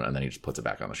crouch down, and then he just puts it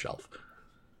back on the shelf.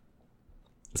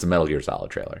 It's a Metal Gear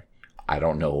Solid trailer. I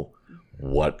don't know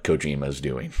what Kojima is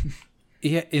doing.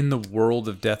 Yeah, in the world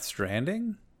of Death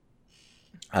Stranding?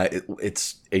 I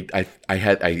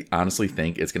honestly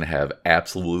think it's going to have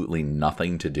absolutely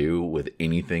nothing to do with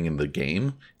anything in the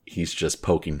game. He's just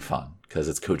poking fun because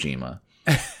it's Kojima.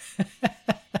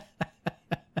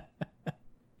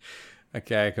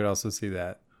 Okay, I could also see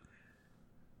that.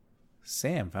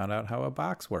 Sam found out how a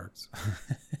box works.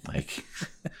 Like,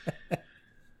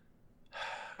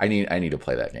 I need to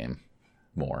play that game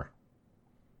more.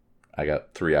 I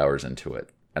got 3 hours into it,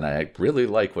 and I really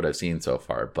like what I've seen so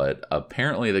far, but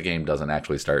apparently the game doesn't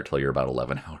actually start till you're about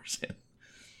 11 hours in.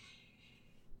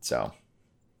 So,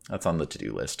 that's on the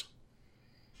to-do list.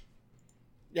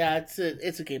 Yeah, it's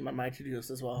a game on my to-do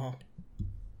list as well, huh?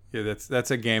 Yeah,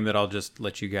 that's a game that I'll just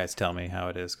let you guys tell me how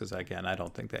it is, because again, I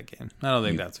don't think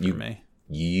that's for me.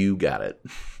 You got it.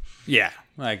 Yeah,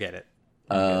 I get it.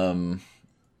 And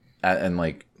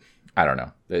like, I don't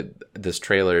know. This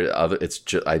trailer, it's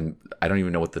just I don't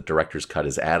even know what the director's cut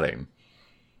is adding.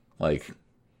 Like,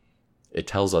 it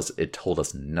told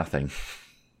us nothing.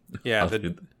 Yeah,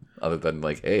 other than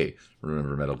like, hey,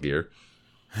 remember Metal Gear?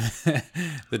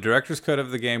 The director's cut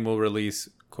of the game will release,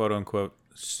 quote unquote,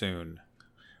 soon.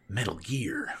 Metal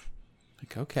Gear.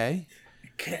 Like, okay.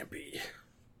 It can't be.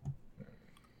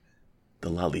 The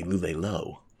lolly lule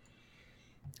low.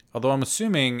 Although I'm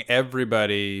assuming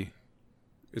everybody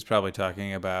is probably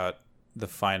talking about the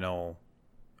final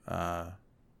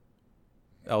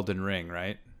Elden Ring,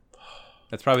 right?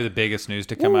 That's probably the biggest news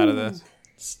to come out of this.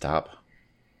 Stop.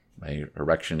 My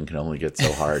erection can only get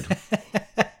so hard.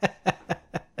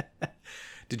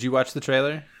 Did you watch the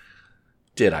trailer?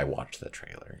 Did I watch the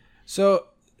trailer? So,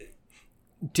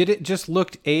 did it just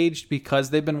look aged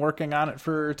because they've been working on it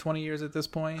for 20 years at this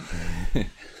point?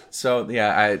 So,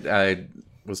 yeah,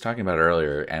 was talking about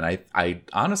earlier, and I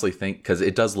honestly think, because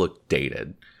it does look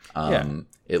dated.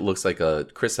 It looks like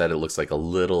Chris said it looks like a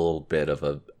little bit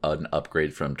of an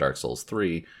upgrade from Dark Souls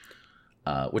 3,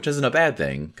 which isn't a bad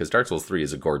thing, because Dark Souls 3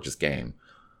 is a gorgeous game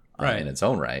in its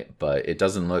own right, but it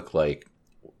doesn't look like,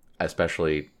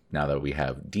 especially now that we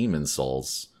have Demon's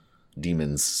Souls,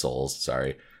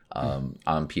 on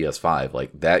PS5,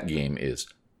 like that game is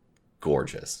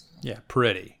gorgeous. Yeah,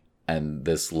 pretty. And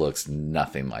this looks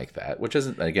nothing like that, which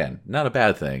isn't, again, not a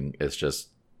bad thing. It's just,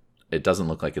 it doesn't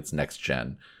look like it's next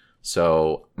gen.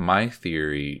 So my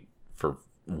theory for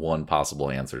one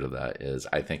possible answer to that is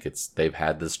I think they've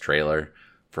had this trailer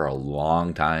for a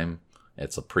long time.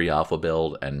 It's a pre-alpha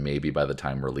build, and maybe by the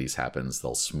time release happens,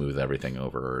 they'll smooth everything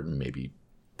over and maybe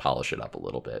polish it up a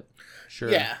little bit.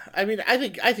 Sure. Yeah, I mean, I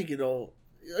think it'll.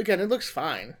 Again, it looks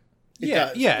fine.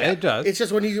 It does. It's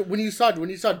just when you saw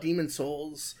Demon's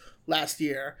Souls last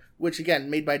year, which again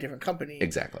made by a different company.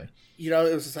 Exactly. You know,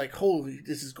 it was just like, holy,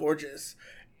 this is gorgeous,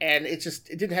 and it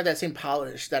didn't have that same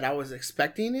polish that I was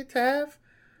expecting it to have.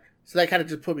 So that kind of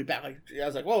just put me back. Like I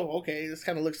was like, whoa, okay, this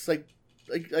kind of looks like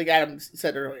Adam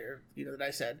said earlier. You know that I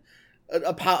said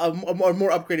a more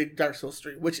upgraded Dark Souls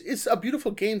 3, which is a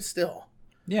beautiful game still.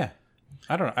 Yeah.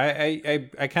 I don't know.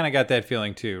 I kind of got that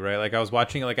feeling too, right? Like I was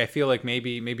watching it, like I feel like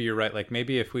maybe you're right. Like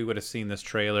maybe if we would have seen this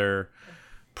trailer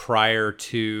prior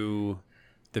to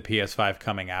the PS5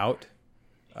 coming out,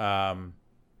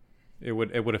 it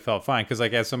would have felt fine. Because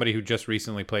like as somebody who just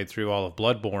recently played through all of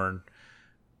Bloodborne,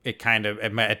 it kind of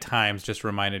at times just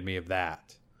reminded me of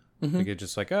that. Mm-hmm. Like it's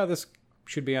just like, oh, this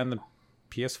should be on the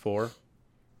PS4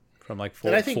 from like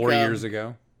 4 years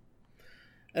ago.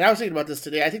 And I was thinking about this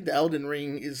today. I think the Elden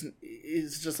Ring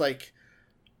is just like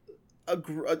a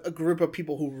group of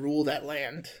people who rule that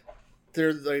land.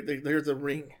 They're the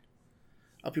ring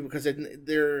of people, because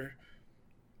they're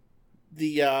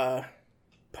the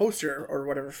poster or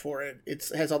whatever for it. It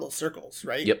has all those circles,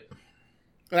 right? Yep.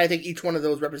 And I think each one of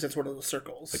those represents one of those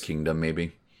circles. A kingdom,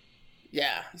 maybe.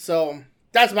 Yeah. So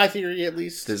that's my theory, at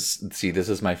least. This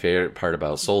is my favorite part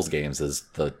about Souls games, is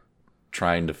the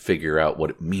trying to figure out what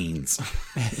it means,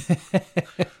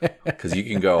 because you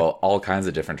can go all kinds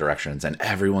of different directions and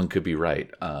everyone could be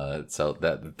right. So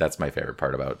that's my favorite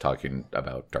part about talking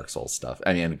about Dark Souls stuff.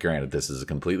 I mean, granted, this is a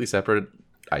completely separate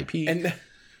IP,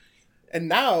 and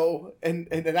now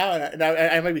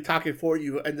I might be talking for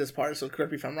you in this part, so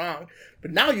correct me if I'm wrong,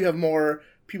 but now you have more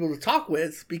people to talk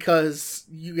with, because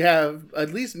you have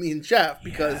at least me and Jeff,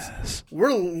 because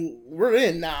we're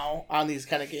in now on these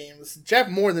kind of games. Jeff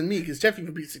more than me, because Jeff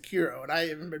even beat Sekiro, and I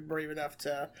haven't been brave enough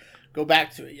to go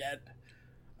back to it yet.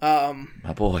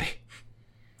 My boy.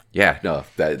 Yeah, no,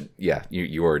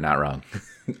 you are not wrong.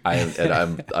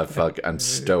 I'm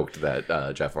stoked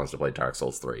that Jeff wants to play Dark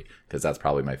Souls 3, because that's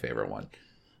probably my favorite one.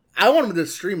 I want him to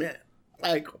stream it.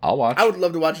 Like, I'll watch. I would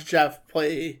love to watch Jeff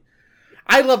play.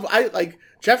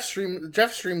 Jeff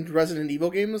streamed Resident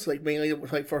Evil games, like mainly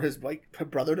like for his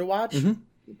brother to watch.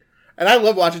 Mm-hmm. And I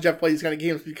love watching Jeff play these kind of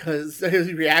games because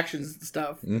his reactions and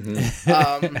stuff.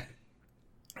 Mm-hmm.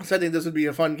 So I think this would be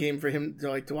a fun game for him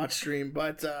to watch stream.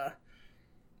 But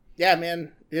yeah,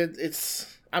 man,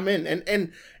 I'm in.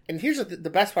 And here's the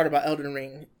best part about Elden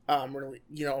Ring, really,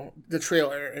 the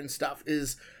trailer and stuff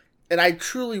is, and I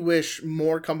truly wish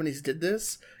more companies did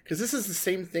this, because this is the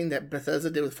same thing that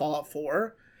Bethesda did with Fallout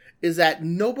 4, is that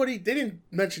they didn't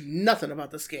mention nothing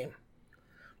about this game.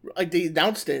 Like, they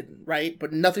announced it, right?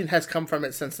 But nothing has come from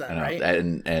it since then, right?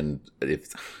 And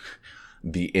if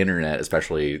the internet,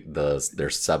 especially their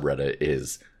subreddit,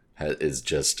 is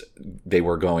just, they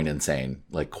were going insane,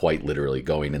 like quite literally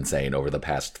going insane over the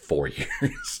past 4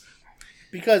 years.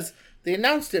 Because they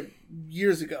announced it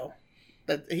years ago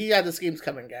that this game's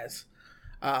coming, guys.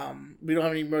 We don't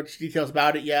have any much details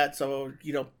about it yet, so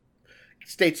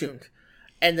stay tuned.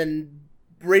 And then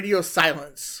radio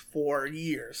silence for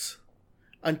years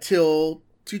until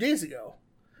 2 days ago.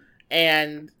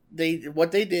 And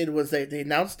what they did was they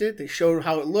announced it. They showed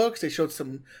how it looks. They showed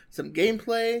some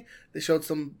gameplay. They showed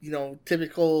some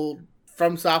typical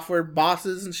From Software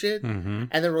bosses and shit. Mm-hmm.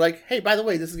 And then we're like, hey, by the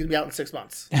way, this is gonna be out in 6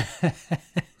 months.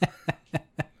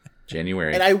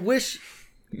 January. And I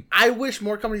wish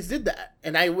more companies did that.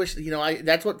 And I wish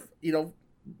that's what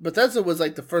Bethesda was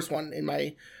like the first one in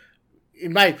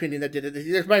my opinion that did it.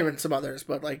 There might have been some others,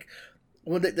 but like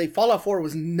when they Fallout 4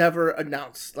 was never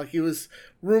announced. Like, it was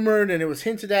rumored and it was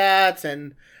hinted at,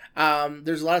 and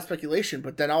there's a lot of speculation.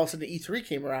 But then all of a sudden E3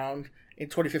 came around in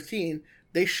 2015.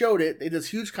 They showed it. They did this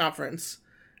huge conference,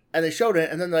 and they showed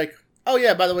it, and then like, oh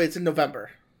yeah, by the way, it's in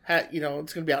November. It's going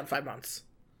to be out in 5 months.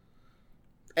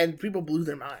 and people blew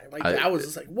their mind. Like I was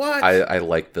just like, what? I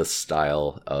like the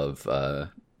style of.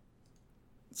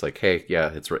 It's like, hey,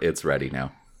 yeah, it's ready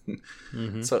now.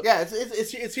 Mm-hmm. So yeah,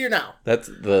 it's here now. that's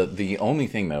the only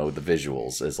thing though. The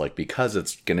visuals is like, because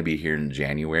it's going to be here in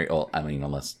January. Well, I mean,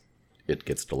 unless it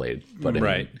gets delayed, but I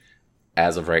mean,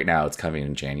 as of right now, it's coming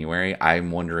in January.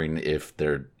 I'm wondering if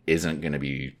there isn't going to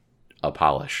be a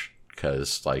polish,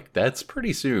 because like that's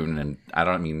pretty soon, and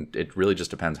I mean, it really just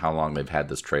depends how long they've had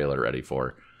this trailer ready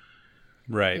for.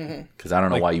 Right. Because I don't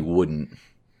know why you wouldn't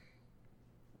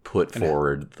put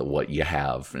forward what you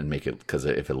have and make it, because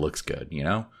if it looks good, you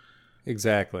know?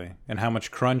 Exactly. And how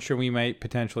much crunch we might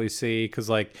potentially see. Because,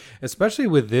 like, especially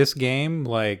with this game,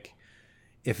 like,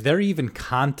 if they're even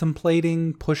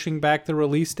contemplating pushing back the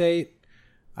release date,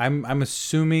 I'm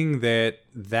assuming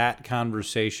that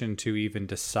conversation to even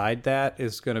decide that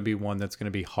is going to be one that's going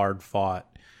to be hard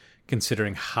fought,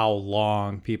 considering how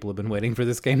long people have been waiting for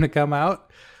this game to come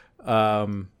out.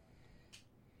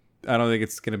 I don't think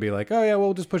it's going to be like, oh yeah,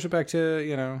 we'll just push it back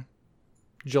to,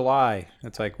 July.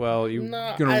 It's like, well, you're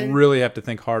going to really have to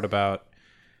think hard about,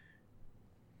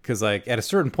 because like at a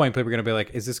certain point, people are going to be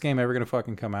like, is this game ever going to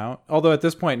fucking come out? Although at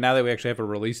this point, now that we actually have a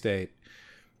release date,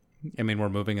 I mean, we're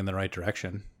moving in the right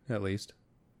direction, at least.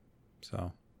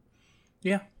 So,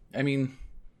 yeah. I mean,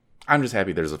 I'm just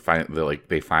happy there's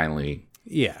they finally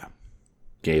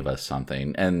gave us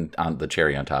something, and on the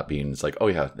cherry on top being, it's like, oh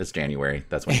yeah, it's January.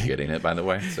 That's when you're getting it, by the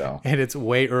way. So, and it's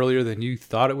way earlier than you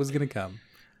thought it was going to come.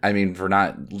 I mean, for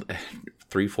not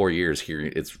 3-4 years here,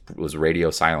 it was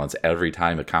radio silence every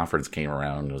time a conference came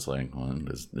around. It was like, well,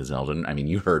 is Elden? I mean,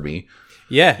 you heard me.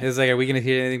 Yeah, it's like, are we going to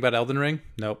hear anything about Elden Ring?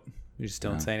 Nope. You just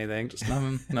don't say anything. Just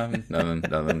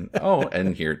nothing. Oh,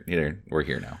 and here, we're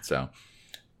here now. So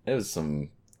it was some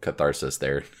catharsis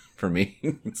there for me.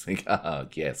 It's like,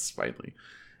 yes, finally.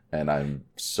 And I'm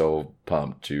so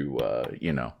pumped to,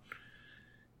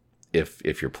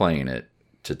 if you're playing it,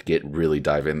 to get really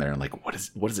dive in there and like, what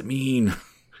does it mean?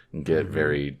 And get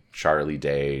very Charlie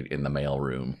Day in the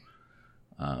mailroom,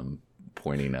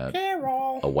 pointing at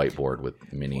a whiteboard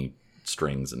with mini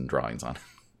strings and drawings on it.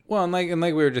 Well, and like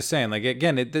we were just saying, like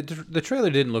again, the trailer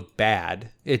didn't look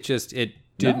bad. It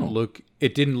didn't look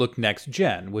next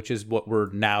gen, which is what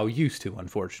we're now used to,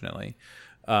 unfortunately,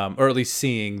 or at least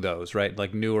seeing those, right?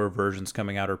 Like newer versions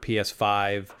coming out, or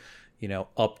PS5,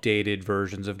 updated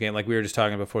versions of game. Like we were just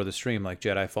talking before the stream, like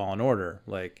Jedi Fallen Order.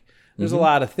 Like there's a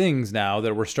lot of things now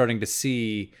that we're starting to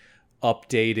see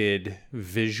updated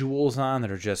visuals on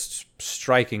that are just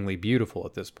strikingly beautiful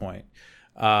at this point.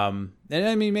 And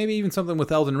I mean, maybe even something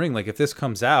with Elden Ring, like if this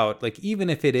comes out, like even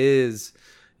if it is,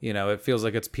 it feels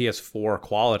like it's PS4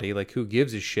 quality, like who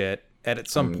gives a shit? At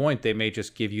some point, they may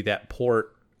just give you that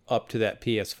port up to that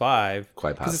PS5. Quite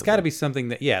possibly. Because it's got to be something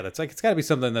that, it's got to be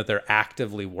something that they're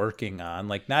actively working on.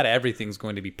 Like not everything's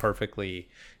going to be perfectly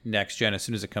next gen as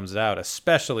soon as it comes out,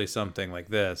 especially something like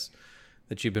this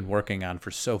that you've been working on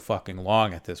for so fucking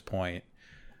long at this point.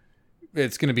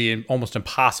 It's going to be almost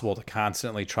impossible to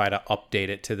constantly try to update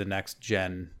it to the next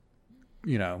gen,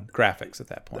 graphics at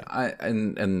that point.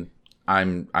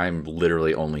 I'm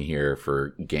literally only here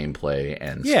for gameplay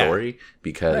and story,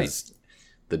 because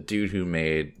the dude who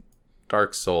made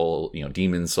Dark Souls,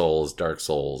 Demon Souls, Dark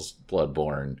Souls,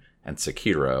 Bloodborne, and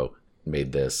Sekiro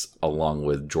made this along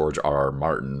with George R.R.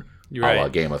 Martin, a la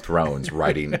Game of Thrones,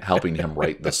 helping him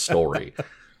write the story.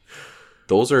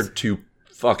 Those are two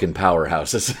fucking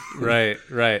powerhouses. right.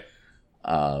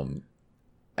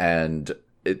 And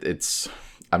it's,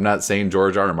 I'm not saying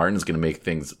George R.R. Martin is going to make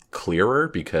things clearer,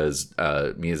 because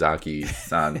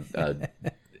Miyazaki-san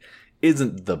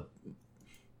isn't the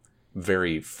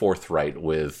very forthright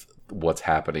with what's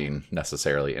happening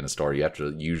necessarily in a story. You have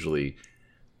to usually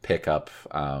pick up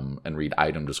and read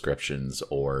item descriptions,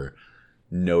 or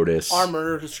notice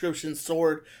armor description,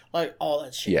 sword, like all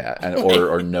that shit. Yeah, and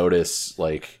or notice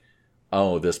like,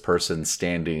 oh, this person's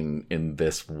standing in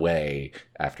this way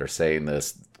after saying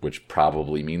this, which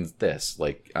probably means this.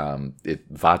 Like,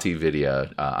 Vati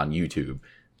Vidya on YouTube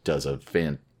does a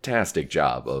fantastic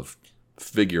job of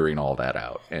figuring all that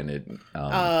out. And it,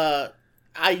 I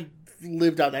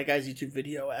lived on that guy's YouTube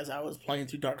video as I was playing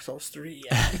through Dark Souls 3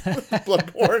 and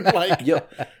Bloodborne. Like,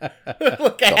 yep.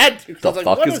 Look, I had to. The like,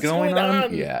 fuck is going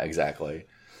on? Yeah, exactly.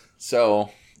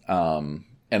 So, and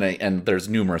there's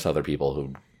numerous other people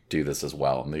who do this as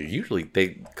well, and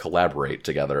they collaborate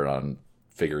together on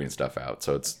figuring stuff out.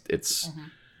 So it's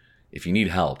if you need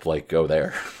help, like, go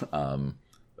there.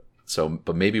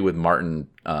 But maybe with Martin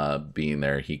being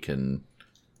there, he can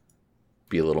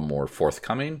be a little more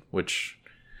forthcoming, which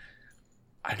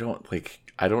I don't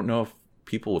know if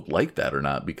people would like that or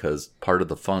not, because part of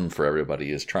the fun for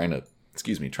everybody is trying to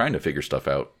trying to figure stuff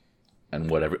out and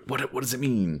whatever. What does it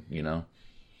mean? You know.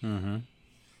 Mm-hmm.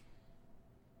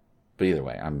 But either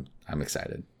way, I'm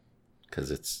excited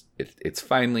because it's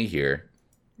finally here.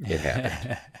 It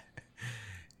happened.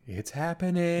 It's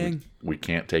happening. We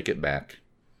can't take it back.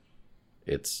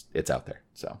 It's out there.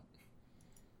 So.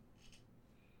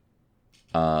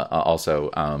 Also,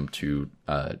 to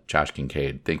Josh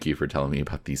Kincaid, thank you for telling me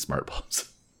about these smart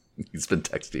bulbs. He's been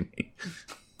texting me.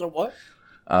 The what?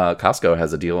 Costco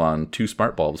has a deal on 2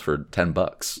 smart bulbs for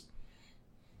 $10.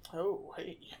 Oh,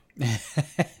 hey.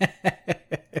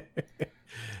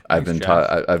 I've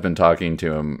been talking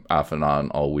to him off and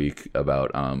on all week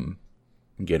about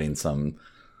getting some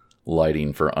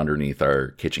lighting for underneath our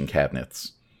kitchen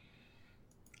cabinets.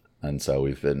 And so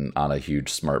we've been on a huge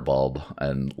smart bulb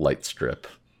and light strip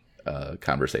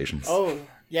conversations. Oh,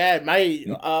 yeah.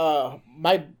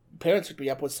 My parents hooked me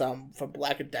up with some from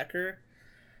Black & Decker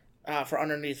for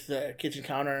underneath the kitchen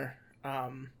counter,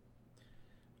 or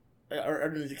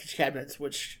underneath the kitchen cabinets,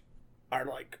 which are,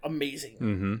 like, amazing.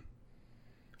 Mm-hmm.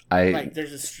 Like,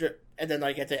 there's a strip, and then,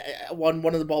 like, at the one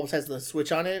of the bulbs has the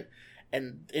switch on it,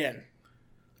 and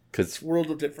it's world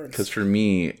of difference. Because for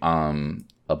me,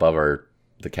 above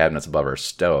the cabinets above our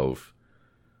stove,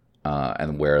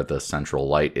 and where the central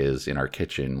light is in our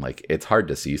kitchen, like, it's hard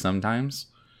to see sometimes.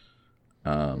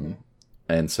 And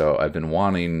so I've been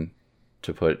wanting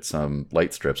to put some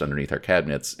light strips underneath our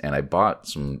cabinets, and I bought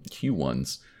some Hue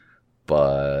ones,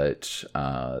 but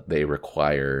they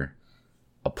require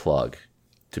a plug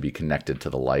to be connected to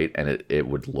the light, and it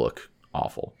would look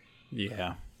awful.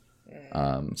 Yeah.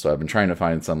 So I've been trying to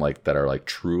find some like that are like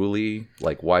truly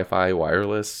like Wi-Fi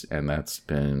wireless, and that's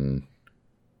been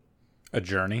a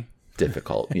journey.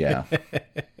 Difficult, yeah.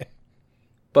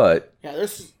 But yeah,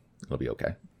 it'll be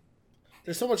okay.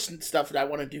 There's so much stuff that I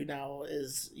want to do now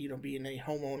is, being a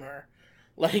homeowner.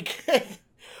 Like,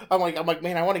 I'm like,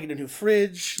 man, I want to get a new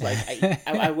fridge. Like,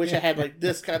 I wish I had like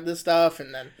this stuff,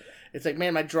 and then it's like,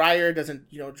 man, my dryer doesn't,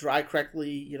 dry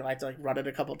correctly. I have to like run it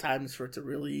a couple times for it to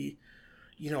really,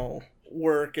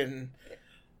 work. And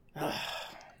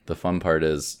the fun part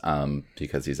is,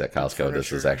 because he's at Costco,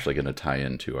 this is actually going to tie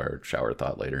into our shower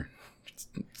thought later.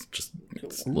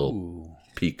 It's a little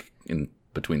peek in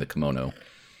between the kimono.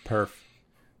 Perf.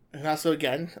 And also,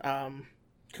 again,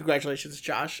 congratulations,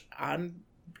 Josh, on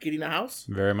getting a house.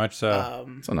 Very much so.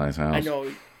 It's a nice house. I know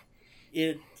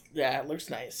it looks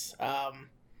nice. I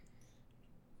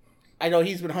know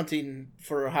he's been hunting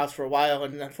for a house for a while,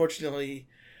 and unfortunately,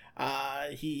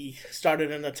 he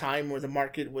started in a time where the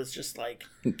market was just like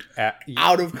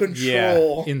out of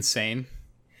control. Yeah, insane.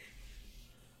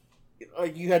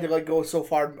 Like, you had to like go so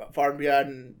far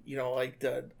beyond, like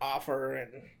the offer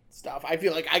and stuff. I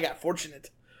feel like I got fortunate,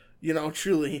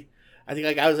 truly. I think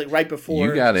like I was like right before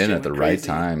you got in at the right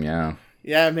time. Yeah.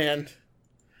 Yeah, man.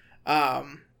 But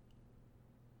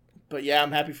yeah,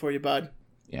 I'm happy for you, bud.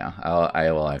 Yeah,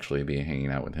 I will actually be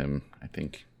hanging out with him, I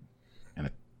think, in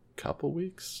a couple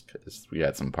weeks, because we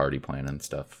got some party planning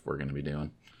stuff we're going to be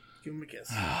doing. Give him a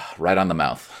kiss. Right on the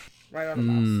mouth. Right on the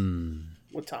mouth.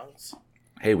 With tongues.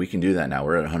 Hey, we can do that now.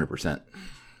 We're at 100%.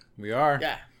 We are.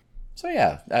 Yeah. So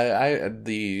yeah,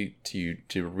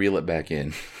 to reel it back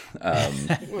in,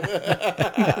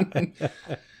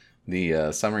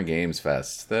 the Summer Games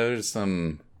Fest. There's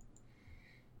some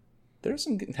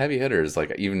heavy hitters,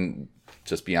 like even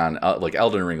just beyond like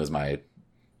Elden Ring was my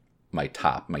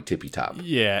tippy top.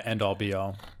 Yeah, end all be all.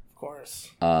 Of course.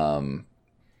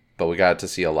 But we got to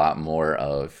see a lot more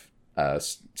of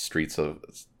Streets of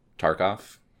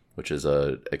Tarkov, which is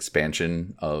a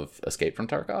expansion of Escape from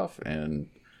Tarkov, and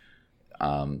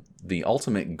the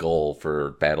ultimate goal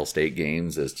for Battlestate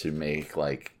Games is to make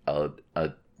like a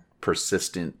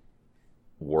persistent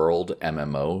world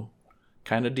MMO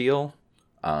kind of deal,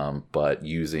 but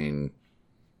using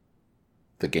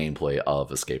the gameplay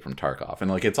of Escape from Tarkov,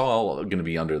 and like it's all going to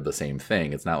be under the same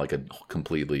thing. It's not like a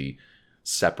completely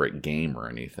separate game or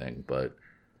anything, but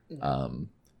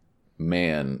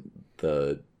man,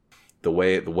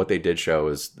 what they did show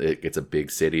is it's a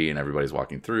big city and everybody's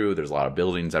walking through. There's a lot of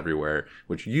buildings everywhere,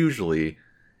 which usually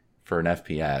for an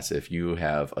FPS, if you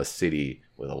have a city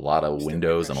with a lot of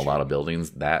windows and a lot of buildings,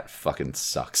 that fucking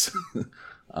sucks.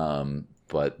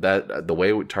 But the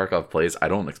way Tarkov plays, I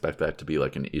don't expect that to be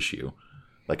like an issue,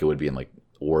 like it would be in like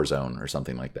Warzone or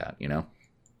something like that, Tarkov.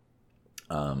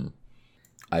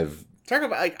 I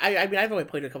mean, I've only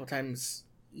played it a couple times,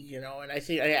 and I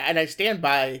think, and I stand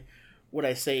by what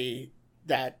I say,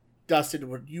 that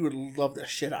Dustin you would love the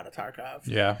shit out of Tarkov.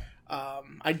 Yeah.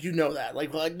 I do know that,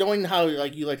 like knowing how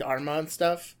like you liked Arma and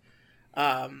stuff,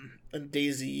 and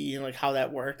DayZ and like how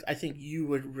that worked. I think you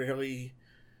would really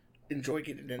enjoy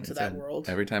getting into that world.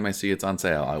 Every time I see it's on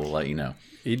sale, I will let you know.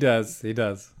 He does.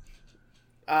 But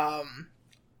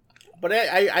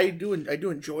I do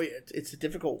enjoy it. It's a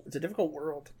difficult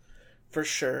world, for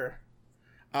sure.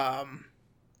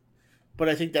 But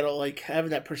I think that'll like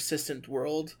having that persistent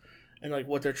world and like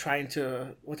what they're trying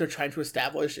to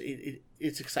establish.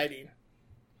 It's exciting.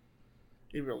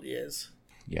 It really is.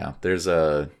 Yeah,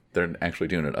 they're actually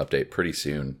doing an update pretty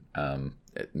soon,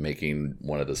 making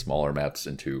one of the smaller maps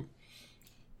into,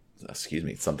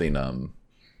 something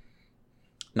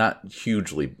not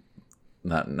hugely,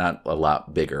 not a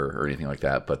lot bigger or anything like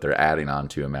that, but they're adding on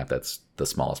to a map that's the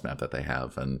smallest map that they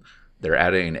have, and they're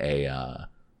adding a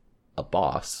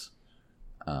boss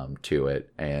to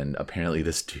it, and apparently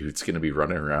this dude's gonna be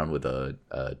running around with a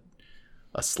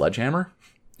sledgehammer.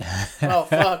 Oh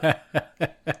fuck.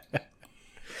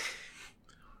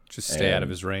 Just stay out of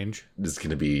his range. It's going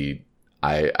to be,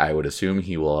 I would assume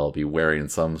he will be wearing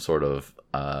some sort of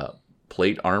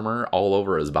plate armor all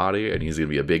over his body, and he's going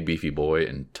to be a big beefy boy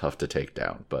and tough to take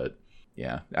down. But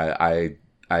yeah,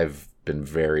 I've been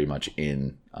very much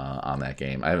in on that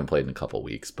game. I haven't played in a couple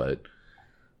weeks, but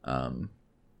from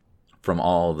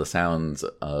all the sounds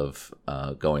of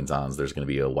goings-ons, there's going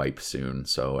to be a wipe soon,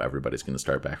 so everybody's going to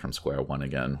start back from square one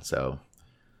again. So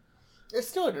it's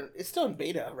still in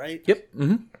beta, right? Yep.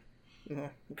 Mm-hmm.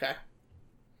 Okay.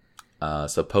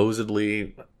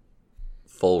 Supposedly,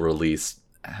 full release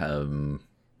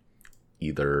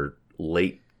either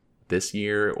late this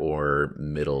year or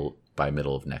middle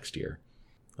of next year.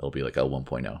 It'll be like a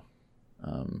 1.0.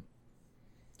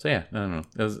 So yeah, I don't know.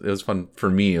 It was fun for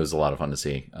me. It was a lot of fun to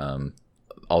see.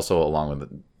 Also, along with the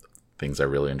things I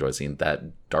really enjoyed seeing,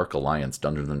 that Dark Alliance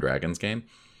Dungeons and Dragons game.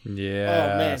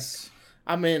 Yeah. Oh man,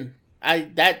 I'm in.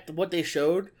 What they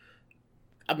showed,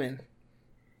 I'm in.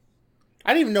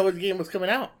 I didn't even know the game was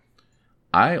coming out.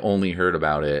 I only heard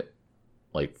about it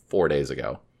like 5 days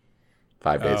ago.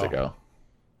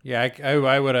 Yeah,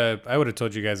 I would have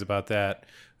told you guys about that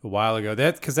a while ago.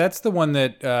 Because that's the one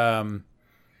that I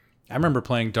remember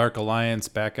playing Dark Alliance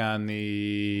back on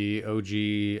the OG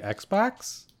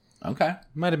Xbox. Okay,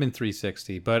 might have been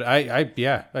 360, but I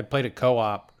played it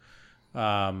co-op.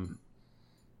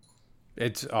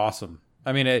 It's awesome.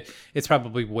 I mean, it's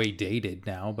probably way dated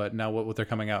now, but now what they're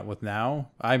coming out with now,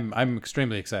 I'm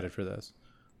extremely excited for this.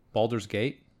 Baldur's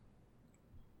Gate.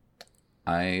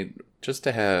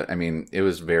 it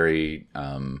was very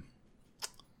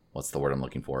what's the word I'm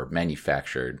looking for?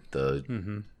 Manufactured, the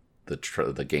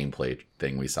gameplay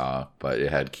thing we saw, but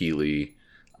it had Keeley,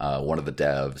 one of the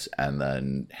devs, and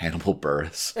then Hannibal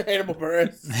Buress. Hannibal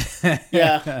Buress.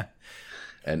 Yeah.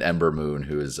 And Ember Moon,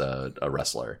 who is a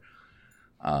wrestler.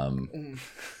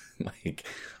 Like,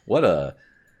 what a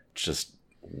just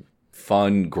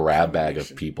fun grab bag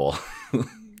of people.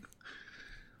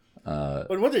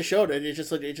 But what they showed, it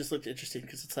just looked interesting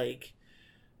because it's like,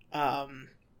 I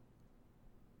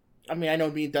mean, I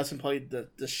know me and Dustin played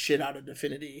the shit out of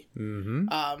Divinity.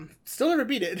 Mm-hmm. Still never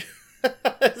beat it.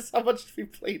 That's how much we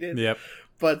played it. Yep.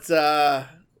 But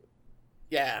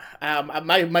yeah,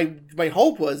 my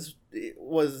hope was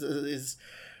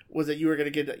that you were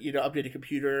gonna get update a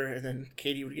computer, and then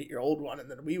Katie would get your old one, and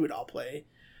then we would all play.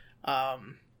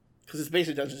 Because it's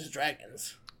basically Dungeons and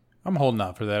Dragons. I'm holding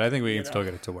out for that. I think we can still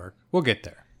get it to work. We'll get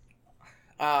there.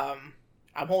 I'm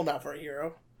holding out for a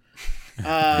hero.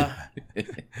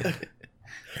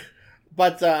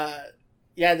 But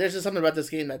yeah, there's just something about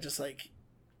this game that just like,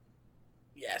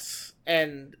 yes.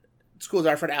 And Schools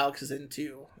Our Friend Alex is in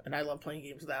too, and I love playing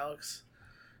games with Alex.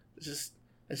 I just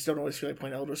don't always feel like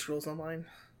playing Elder Scrolls Online.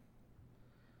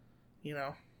 You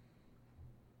know.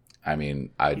 I mean,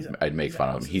 I'd make fun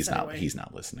of him. He's not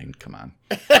listening. Come on.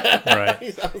 Right.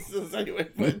 He's not listening anyway.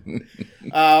 But,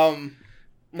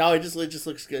 no, it just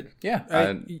looks good. Yeah,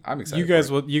 I'm excited.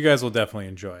 You guys will definitely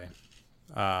enjoy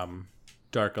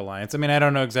Dark Alliance. I mean, I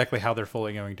don't know exactly how they're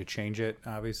fully going to change it,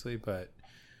 obviously, but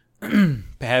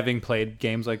having played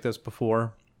games like this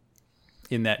before,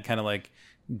 in that kind of like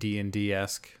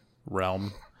D&D-esque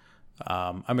realm,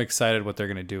 I'm excited what they're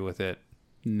going to do with it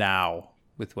now,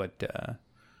 with what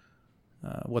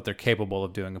they're capable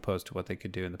of doing, opposed to what they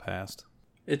could do in the past.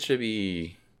 It should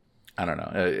be, I don't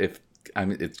know, it's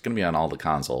going to be on all the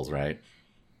consoles, right?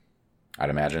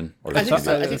 I'd imagine. Or I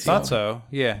thought so.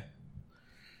 Yeah.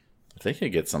 If they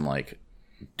could get some like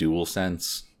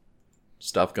DualSense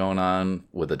stuff going on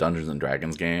with the Dungeons and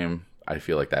Dragons game, I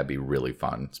feel like that'd be really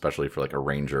fun, especially for like a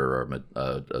ranger or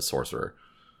a sorcerer.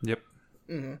 Yep.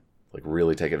 Mm-hmm. Like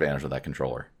really take advantage of that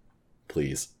controller,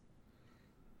 please.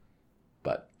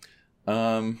 But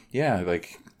yeah,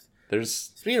 like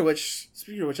There's Speaking of which,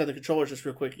 other controllers, just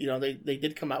real quick, they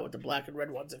did come out with the black and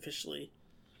red ones officially.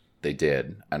 they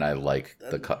did, and I like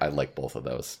I like both of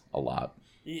those a lot.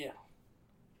 Yeah.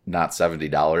 Not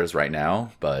 $70 right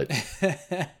now, but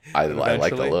I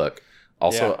like the look.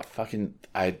 Also,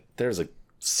 there's a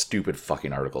stupid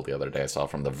fucking article the other day I saw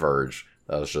from The Verge.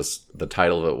 That was just, the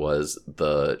title of it was,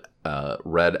 the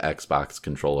red Xbox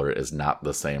controller is not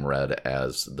the same red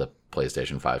as the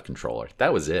PlayStation 5 controller.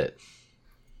 That was it.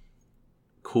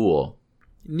 Cool.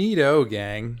 Neato,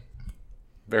 gang.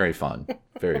 Very fun.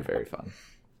 Very, very fun.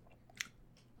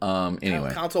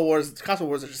 Anyway. Console wars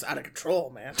are just out of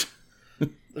control, man.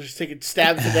 They're just taking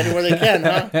stabs at anywhere they can,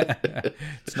 huh?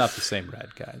 It's not the same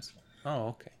red, guys. Oh,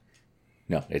 okay.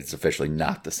 No, it's officially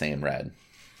not the same red.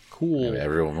 Cool. I mean,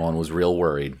 everyone was real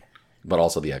worried. But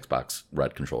also the Xbox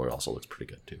red controller also looks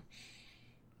pretty good, too.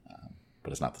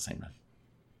 But it's not the same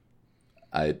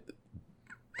red.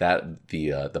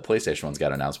 The PlayStation ones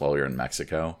got announced while we were in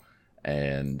Mexico,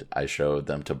 and I showed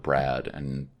them to Brad,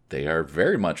 and they are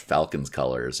very much Falcons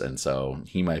colors, and so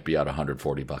he might be out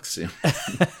 $140 soon.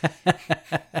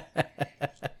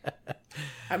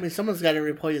 I mean, someone's got to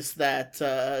replace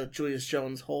that Julius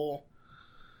Jones hole.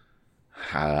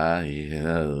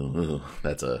 Yeah,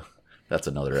 that's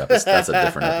another episode. That's a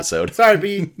different episode. Sorry,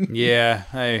 B. Yeah,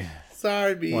 I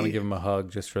Sorry, B. want to give him a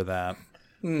hug just for that.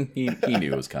 He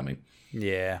knew it was coming.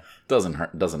 Yeah.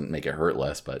 Doesn't make it hurt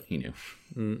less, but he knew.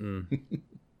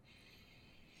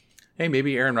 Hey,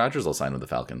 maybe Aaron Rodgers will sign with the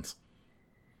Falcons.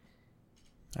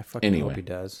 I fucking hope he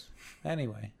does.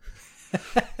 Anyway.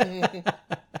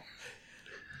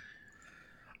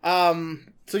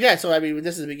 So I mean,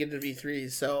 this is the beginning of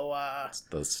E3, so It's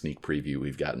the sneak preview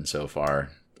we've gotten so far.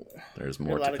 There's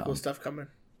more to come. A lot of cool stuff coming.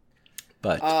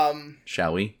 But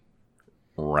shall we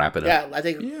wrap it up? I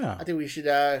think we should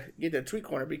get to Tweet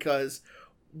Corner, because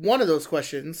one of those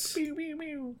questions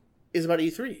is about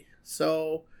E3.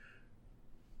 So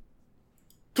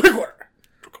Tweet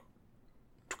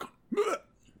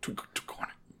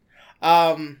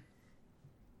Corner.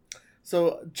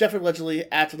 So Jeff allegedly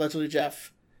at allegedly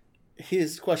Jeff,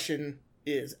 his question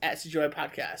is at CGI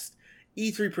Podcast.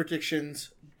 E3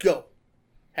 predictions, go.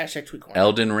 Hashtag Tweet Corner.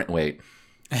 Elden Ring. Wait.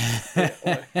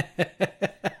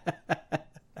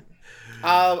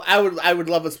 I would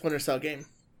love a Splinter Cell game.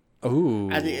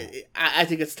 Ooh. I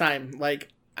think it's time.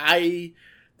 The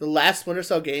last Splinter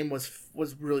Cell game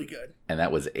was really good. And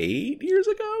that was 8 years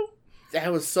ago?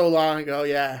 That was so long ago,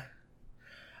 yeah.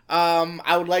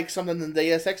 I would like something in the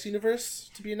Deus Ex universe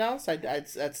to be announced.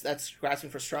 That's grasping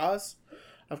for straws,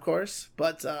 of course.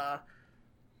 But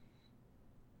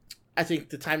I think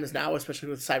the time is now, especially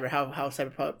with how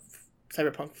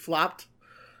Cyberpunk flopped,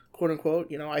 quote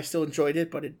unquote. I still enjoyed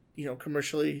it, but it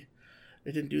commercially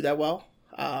it didn't do that well.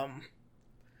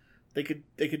 They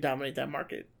could dominate that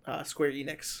market. Square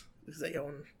Enix, because they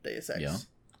own Deus Ex. Yeah.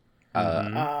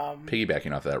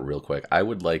 Piggybacking off of that real quick, I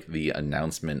would like the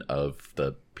announcement of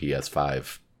the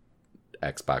PS5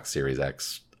 Xbox Series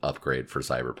X upgrade for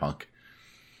Cyberpunk.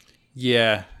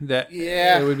 Yeah,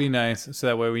 it would be nice, so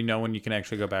that way we know when you can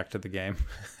actually go back to the game.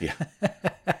 Yeah.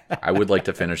 I would like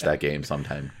to finish that game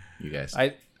sometime, you guys.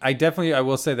 I definitely, I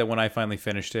will say that when I finally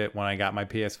finished it, when I got my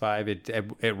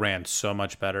PS5, it ran so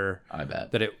much better. I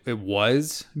bet. That it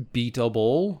was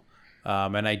beatable,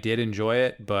 and I did enjoy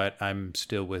it, but I'm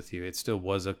still with you. It still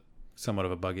was somewhat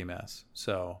of a buggy mess.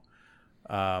 So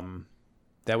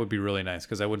that would be really nice,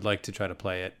 because I would like to try to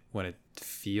play it when it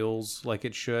feels like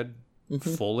it should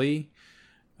fully.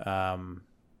 Because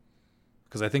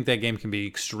I think that game can be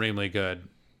extremely good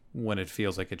when it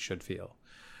feels like it should feel.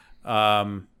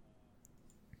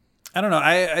 I don't know.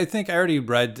 I think I already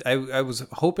read. I was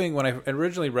hoping when I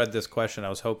originally read this question, I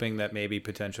was hoping that maybe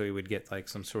potentially we'd get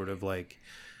some sort of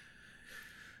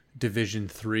Division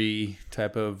 3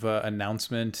 type of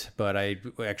announcement. But I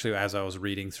actually, as I was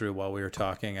reading through while we were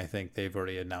talking, I think they've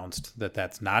already announced that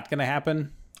that's not going to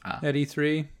happen at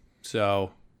E3.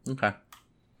 So okay,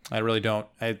 I really don't.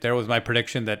 There was my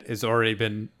prediction that has already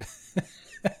been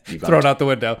thrown out the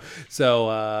window.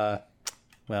 So,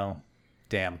 well,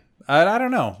 damn. I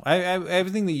don't know.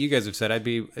 Everything that you guys have said, I'd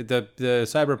be the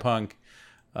Cyberpunk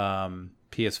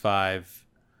PS5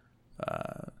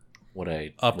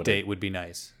 update would be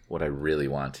nice. What I really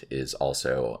want is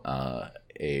also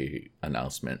a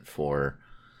announcement for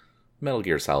Metal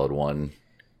Gear Solid 1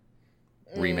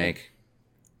 remake.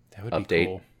 That would update. Be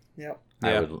cool. Yep.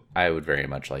 Yeah. I would very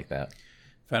much like that.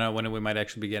 Find out when we might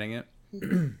actually be getting it,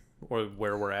 or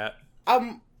where we're at.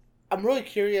 I'm really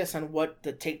curious on what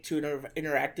the Take-Two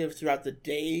Interactive throughout the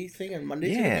day thing on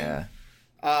Monday. Yeah.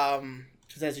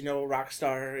 Because as you know,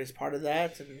 Rockstar is part of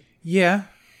that. And yeah.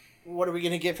 what are we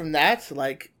gonna get from that?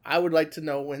 Like, I would like to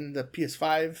know when the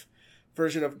PS5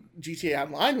 version of GTA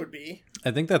Online would be.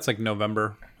 I think that's like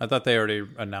November. I thought they already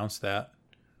announced that.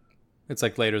 It's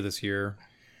like later this year,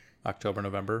 October,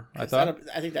 November. I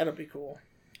think that'll be cool.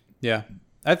 Yeah,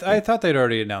 I thought they'd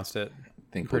already announced it.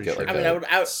 I think we'll get like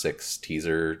a 6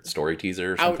 story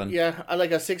teaser or something. I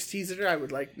like a 6 teaser. I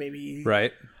would like maybe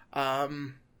right.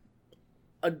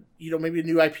 Maybe a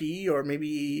new IP or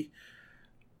maybe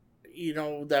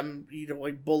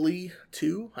like Bully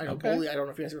 2. I know Bully. I don't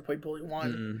know if you guys ever played Bully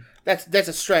 1. Mm-mm. That's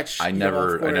a stretch. I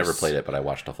never played it, but I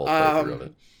watched a full playthrough of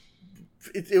it.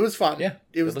 It was fun. Yeah,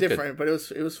 it was different, but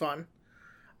it was fun.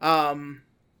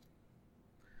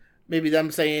 Maybe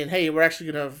them saying, "Hey, we're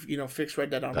actually gonna fix Red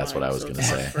Dead Online." That's what I was gonna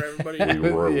say for everybody. We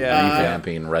were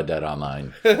revamping Red Dead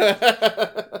Online.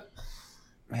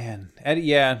 Man,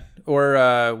 yeah.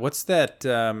 Or what's that?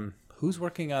 Who's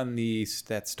working on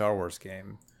that Star Wars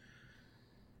game?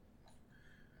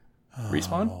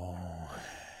 Respawn? Oh,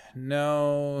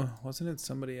 no, wasn't it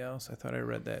somebody else? I thought I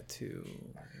read that too.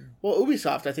 Well,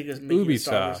 Ubisoft, I think, is making a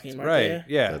Star Wars game, right?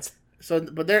 Yeah.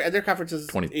 But their conference is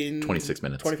 26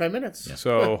 minutes. 25 minutes. Yeah.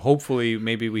 So hopefully,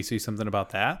 maybe we see something about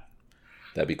that.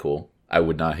 That'd be cool. I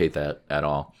would not hate that at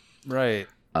all. Right.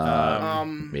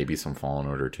 Maybe some Fallen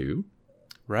Order 2.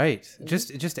 Right.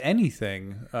 Just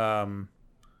anything. I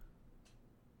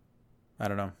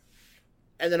don't know.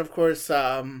 And then, of course,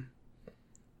 Xbox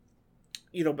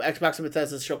and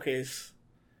Bethesda's showcase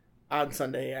on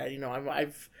Sunday.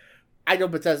 I know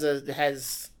Bethesda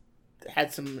has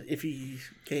had some iffy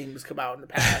games come out in the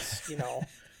past. Is it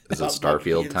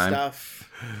Starfield time? Stuff.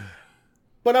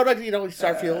 But I would like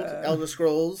Starfield, Elder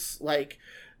Scrolls. I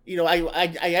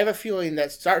have a feeling that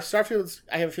Starfield.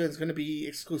 I have a feeling it's going to be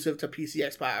exclusive to PC,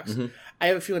 Xbox. Mm-hmm. I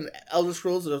have a feeling Elder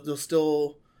Scrolls they'll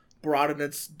still broaden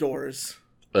its doors.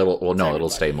 It'll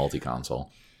stay multi-console.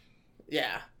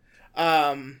 Yeah.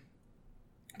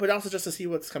 But also just to see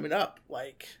what's coming up.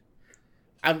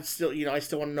 I'm still, I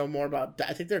still want to know more about.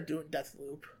 I think they're doing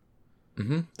Deathloop.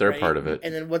 Mm-hmm. They're part of it.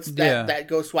 And then what's that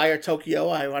Ghostwire Tokyo?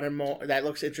 I want to more. That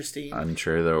looks interesting. I'm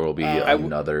sure there will be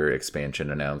another expansion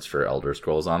announced for Elder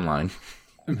Scrolls Online.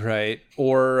 Right.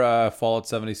 Or Fallout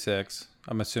 76.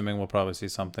 I'm assuming we'll probably see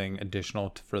something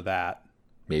additional for that.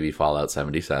 Maybe Fallout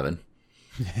 77.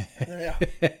 Yeah.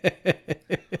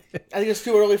 I think it's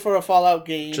too early for a Fallout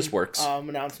game. Just works.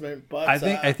 Announcement, but I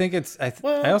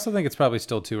also think it's probably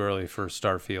still too early for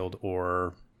Starfield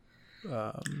or.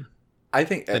 I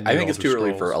think it's too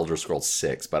early for Elder Scrolls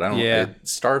 6, but I don't. Yeah.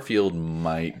 Starfield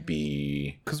might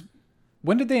be. Because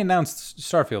when did they announce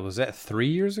Starfield? Was that 3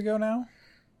 years ago now?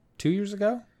 2 years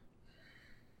ago?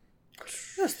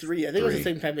 It was 3. I think it was the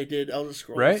same time they did Elder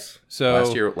Scrolls. Right. So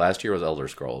last year was Elder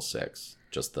Scrolls 6.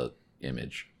 Just the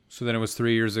image. So then it was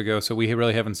 3 years ago. So we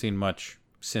really haven't seen much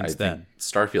since then.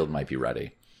 Starfield might be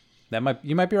ready.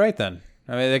 You might be right then.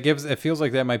 I mean, it feels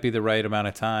like that might be the right amount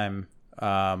of time,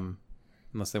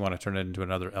 unless they want to turn it into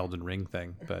another Elden Ring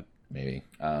thing. But maybe.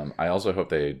 I also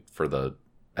hope for the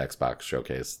Xbox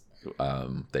showcase,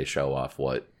 they show off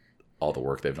all the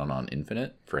work they've done on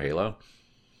Infinite for Halo.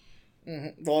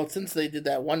 Mm-hmm. Well, since they did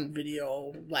that one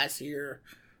video last year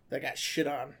that got shit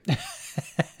on.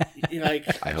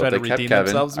 I hope they kept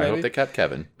Kevin. I hope they kept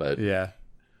Kevin, but yeah,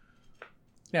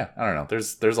 I don't know.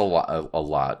 There's a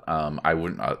lot. I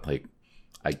wouldn't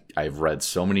I've read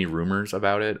so many rumors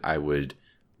about it. I would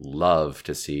love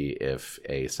to see if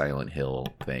a Silent Hill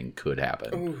thing could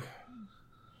happen. Ooh.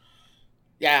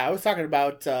 Yeah, I was talking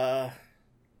about who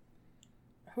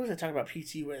was I talking about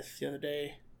PT with the other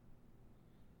day?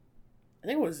 I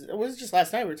think it was just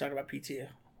last night we were talking about PT,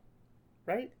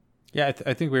 right? Yeah,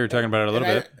 I think we were talking about it a little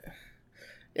bit.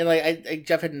 And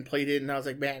Jeff hadn't played it, and I was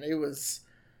like, man,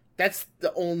 that's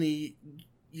the only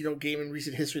game in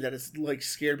recent history that has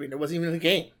scared me. And it wasn't even a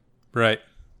game, right?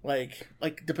 Like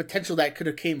the potential that could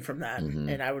have came from that, mm-hmm.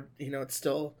 and I would, it's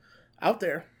still out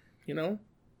there, Give it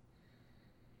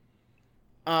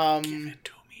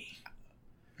to me.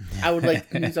 I would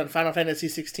like news on Final Fantasy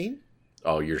 16.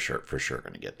 Oh, you're for sure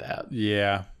going to get that.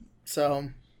 Yeah. So,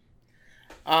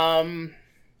 and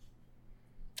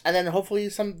then hopefully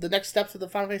the next steps of the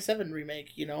Final Fantasy 7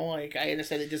 remake. I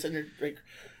understand they just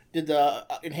did the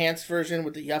enhanced version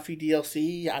with the Yuffie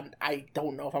DLC. I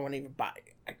don't know if I'm going to even buy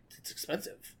it. It's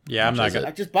expensive. Yeah, I'm not.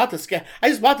 I just bought this game.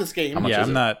 I'm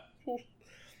not.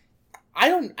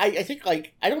 I think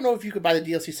I don't know if you could buy the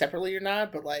DLC separately or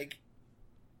not, but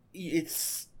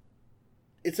it's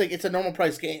a normal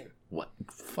price game. What?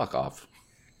 Fuck off.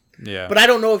 Yeah. But I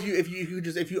don't know if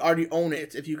you already own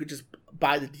it, if you could just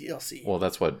buy the DLC. Well,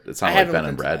 that's what it sounded like Ben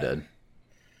and Brad did.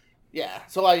 Yeah.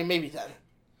 So maybe then.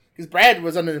 Because Brad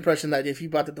was under the impression that if he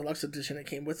bought the deluxe edition, it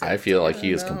came with it. I feel like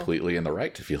he is completely in the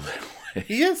right to feel that way.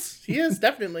 He is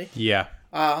definitely. Yeah.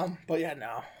 But yeah,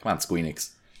 no. Come on,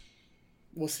 Squeenix.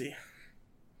 We'll see.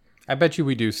 I bet you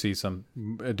we do see some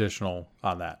additional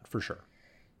on that for sure.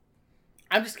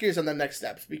 I'm just curious on the next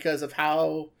steps because of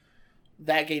how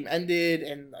that game ended,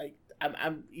 and like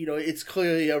I'm it's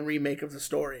clearly a remake of the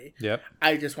story. Yep.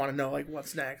 I just want to know like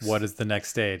what's next. What is the next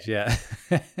stage? Yeah.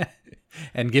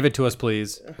 And give it to us,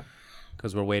 please,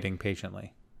 because we're waiting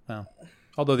patiently. Well,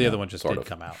 although the other one just did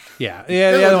come out. Yeah.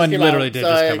 Yeah. The other one literally did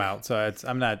just come out. So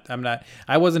I'm not.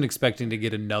 I wasn't expecting to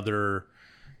get another.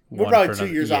 We're probably 2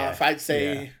 years off. I'd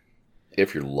say. Yeah.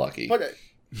 If you're lucky. But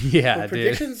yeah,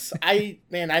 predictions. I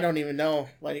don't even know.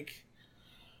 Like,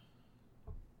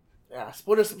 yeah,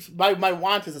 Splinter. My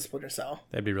want is a Splinter Cell.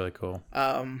 That'd be really cool.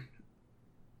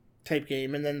 Type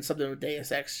game, and then something with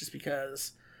Deus Ex, just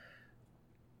because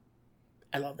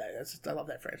I love that. I love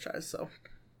that franchise. So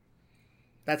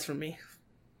that's for me.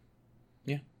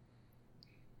 Yeah,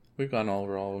 we've gone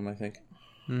over all of them, I think.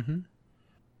 Mm-hmm.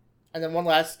 And then one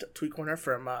last tweet corner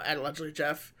from allegedly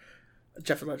Jeff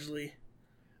allegedly.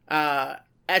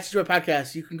 At Stuart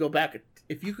Podcast, you can go back.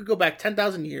 If you could go back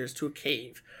 10,000 years to a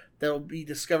cave that will be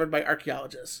discovered by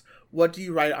archaeologists, what do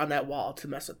you write on that wall to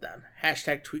mess with them?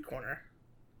 # tweet corner.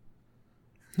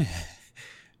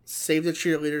 Save the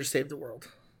cheerleaders, save the world.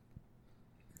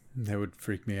 That would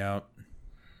freak me out.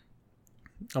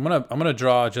 I'm gonna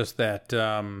draw just that.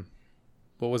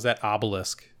 What was that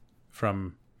obelisk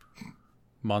from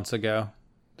months ago?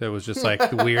 That was just like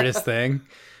the weirdest thing.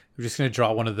 I'm just gonna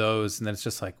draw one of those, and then it's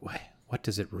just like, what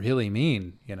does it really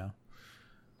mean? You know?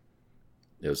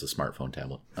 It was a smartphone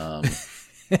tablet.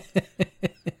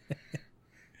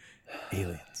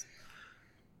 Aliens.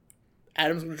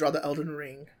 Adam's gonna draw the Elden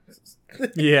Ring.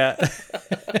 Yeah.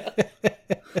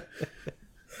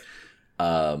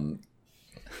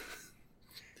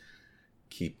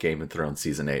 Keep Game of Thrones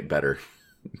season 8 better.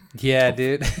 Yeah,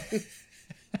 dude.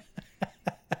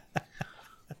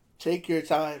 Take your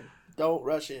time. Don't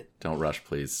rush it. Don't rush,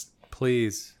 please.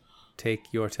 Please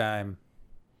take your time.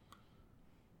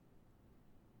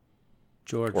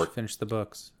 George, finish the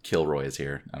books. Kilroy is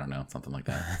here. I don't know, something like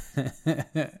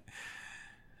that.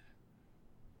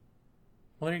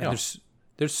 Well, there you go.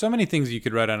 There's so many things you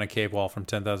could write on a cave wall from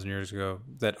 10,000 years ago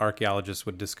that archaeologists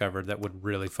would discover that would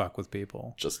really fuck with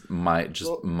people. Just my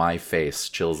face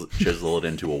chisel it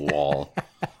into a wall.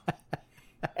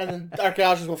 And then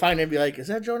archaeologists will find it and be like, "Is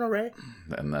that Jonah Ray?"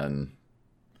 And then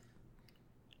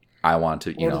I want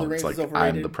to, it's like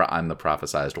I'm the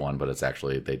prophesized one, but it's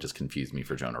actually they just confused me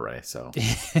for Jonah Ray. So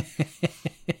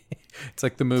it's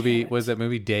like the movie. Was that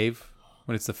movie Dave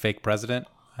when it's the fake president?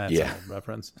 That's a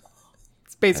reference.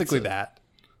 It's basically that.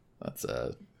 That's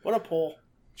what a pull.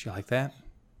 Did you like that?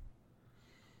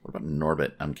 What about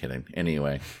Norbit? I'm kidding.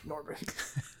 Anyway, Norbit.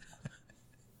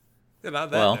 And on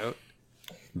that note,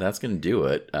 that's gonna do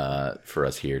it for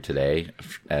us here today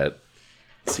at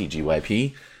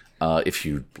CGYP. If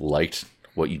you liked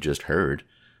what you just heard,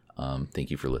 thank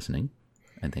you for listening,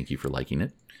 and thank you for liking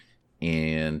it.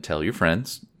 And tell your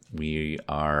friends. We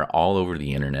are all over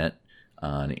the internet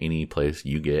on any place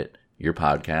you get your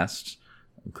podcasts,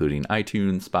 including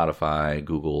iTunes, Spotify,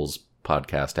 Google's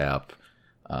podcast app,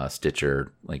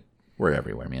 Stitcher. Like, we're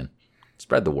everywhere, man.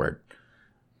 Spread the word.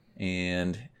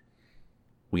 And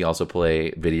we also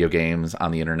play video games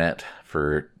on the internet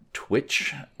for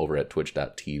Twitch over at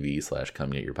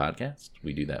twitch.tv/comegetyourpodcast.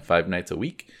 We do that 5 nights a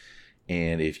week.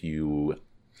 And if you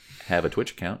have a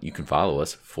Twitch account, you can follow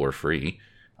us for free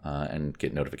and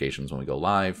get notifications when we go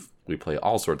live. We play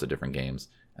all sorts of different games.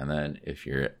 And then if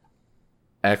you're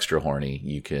extra horny,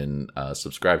 you can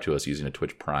subscribe to us using a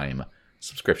Twitch Prime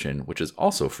subscription, which is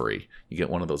also free. You get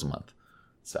one of those a month.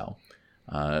 So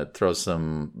throw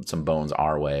some bones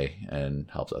our way and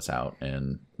helps us out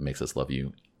and makes us love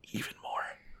you even more.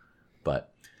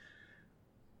 But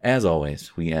as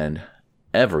always, we end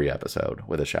every episode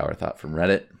with a shower thought from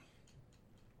Reddit.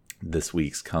 This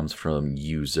week's comes from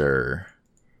user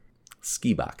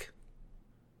Skibak.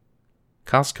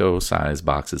 Costco-sized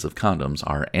boxes of condoms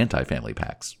are anti-family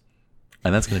packs.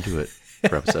 And that's going to do it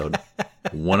for episode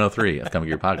 103 of Come Get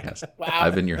Your Podcast. Wow.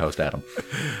 I've been your host, Adam.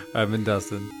 I've been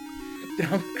Dustin.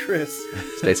 I'm Chris.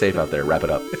 Stay safe out there. Wrap it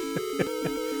up.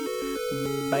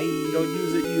 Bye. Don't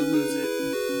use it, you lose it.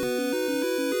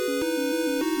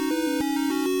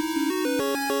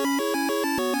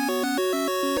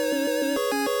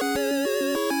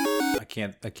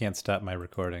 I can't stop my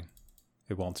recording.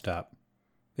 It won't stop.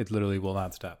 It literally will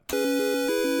not stop.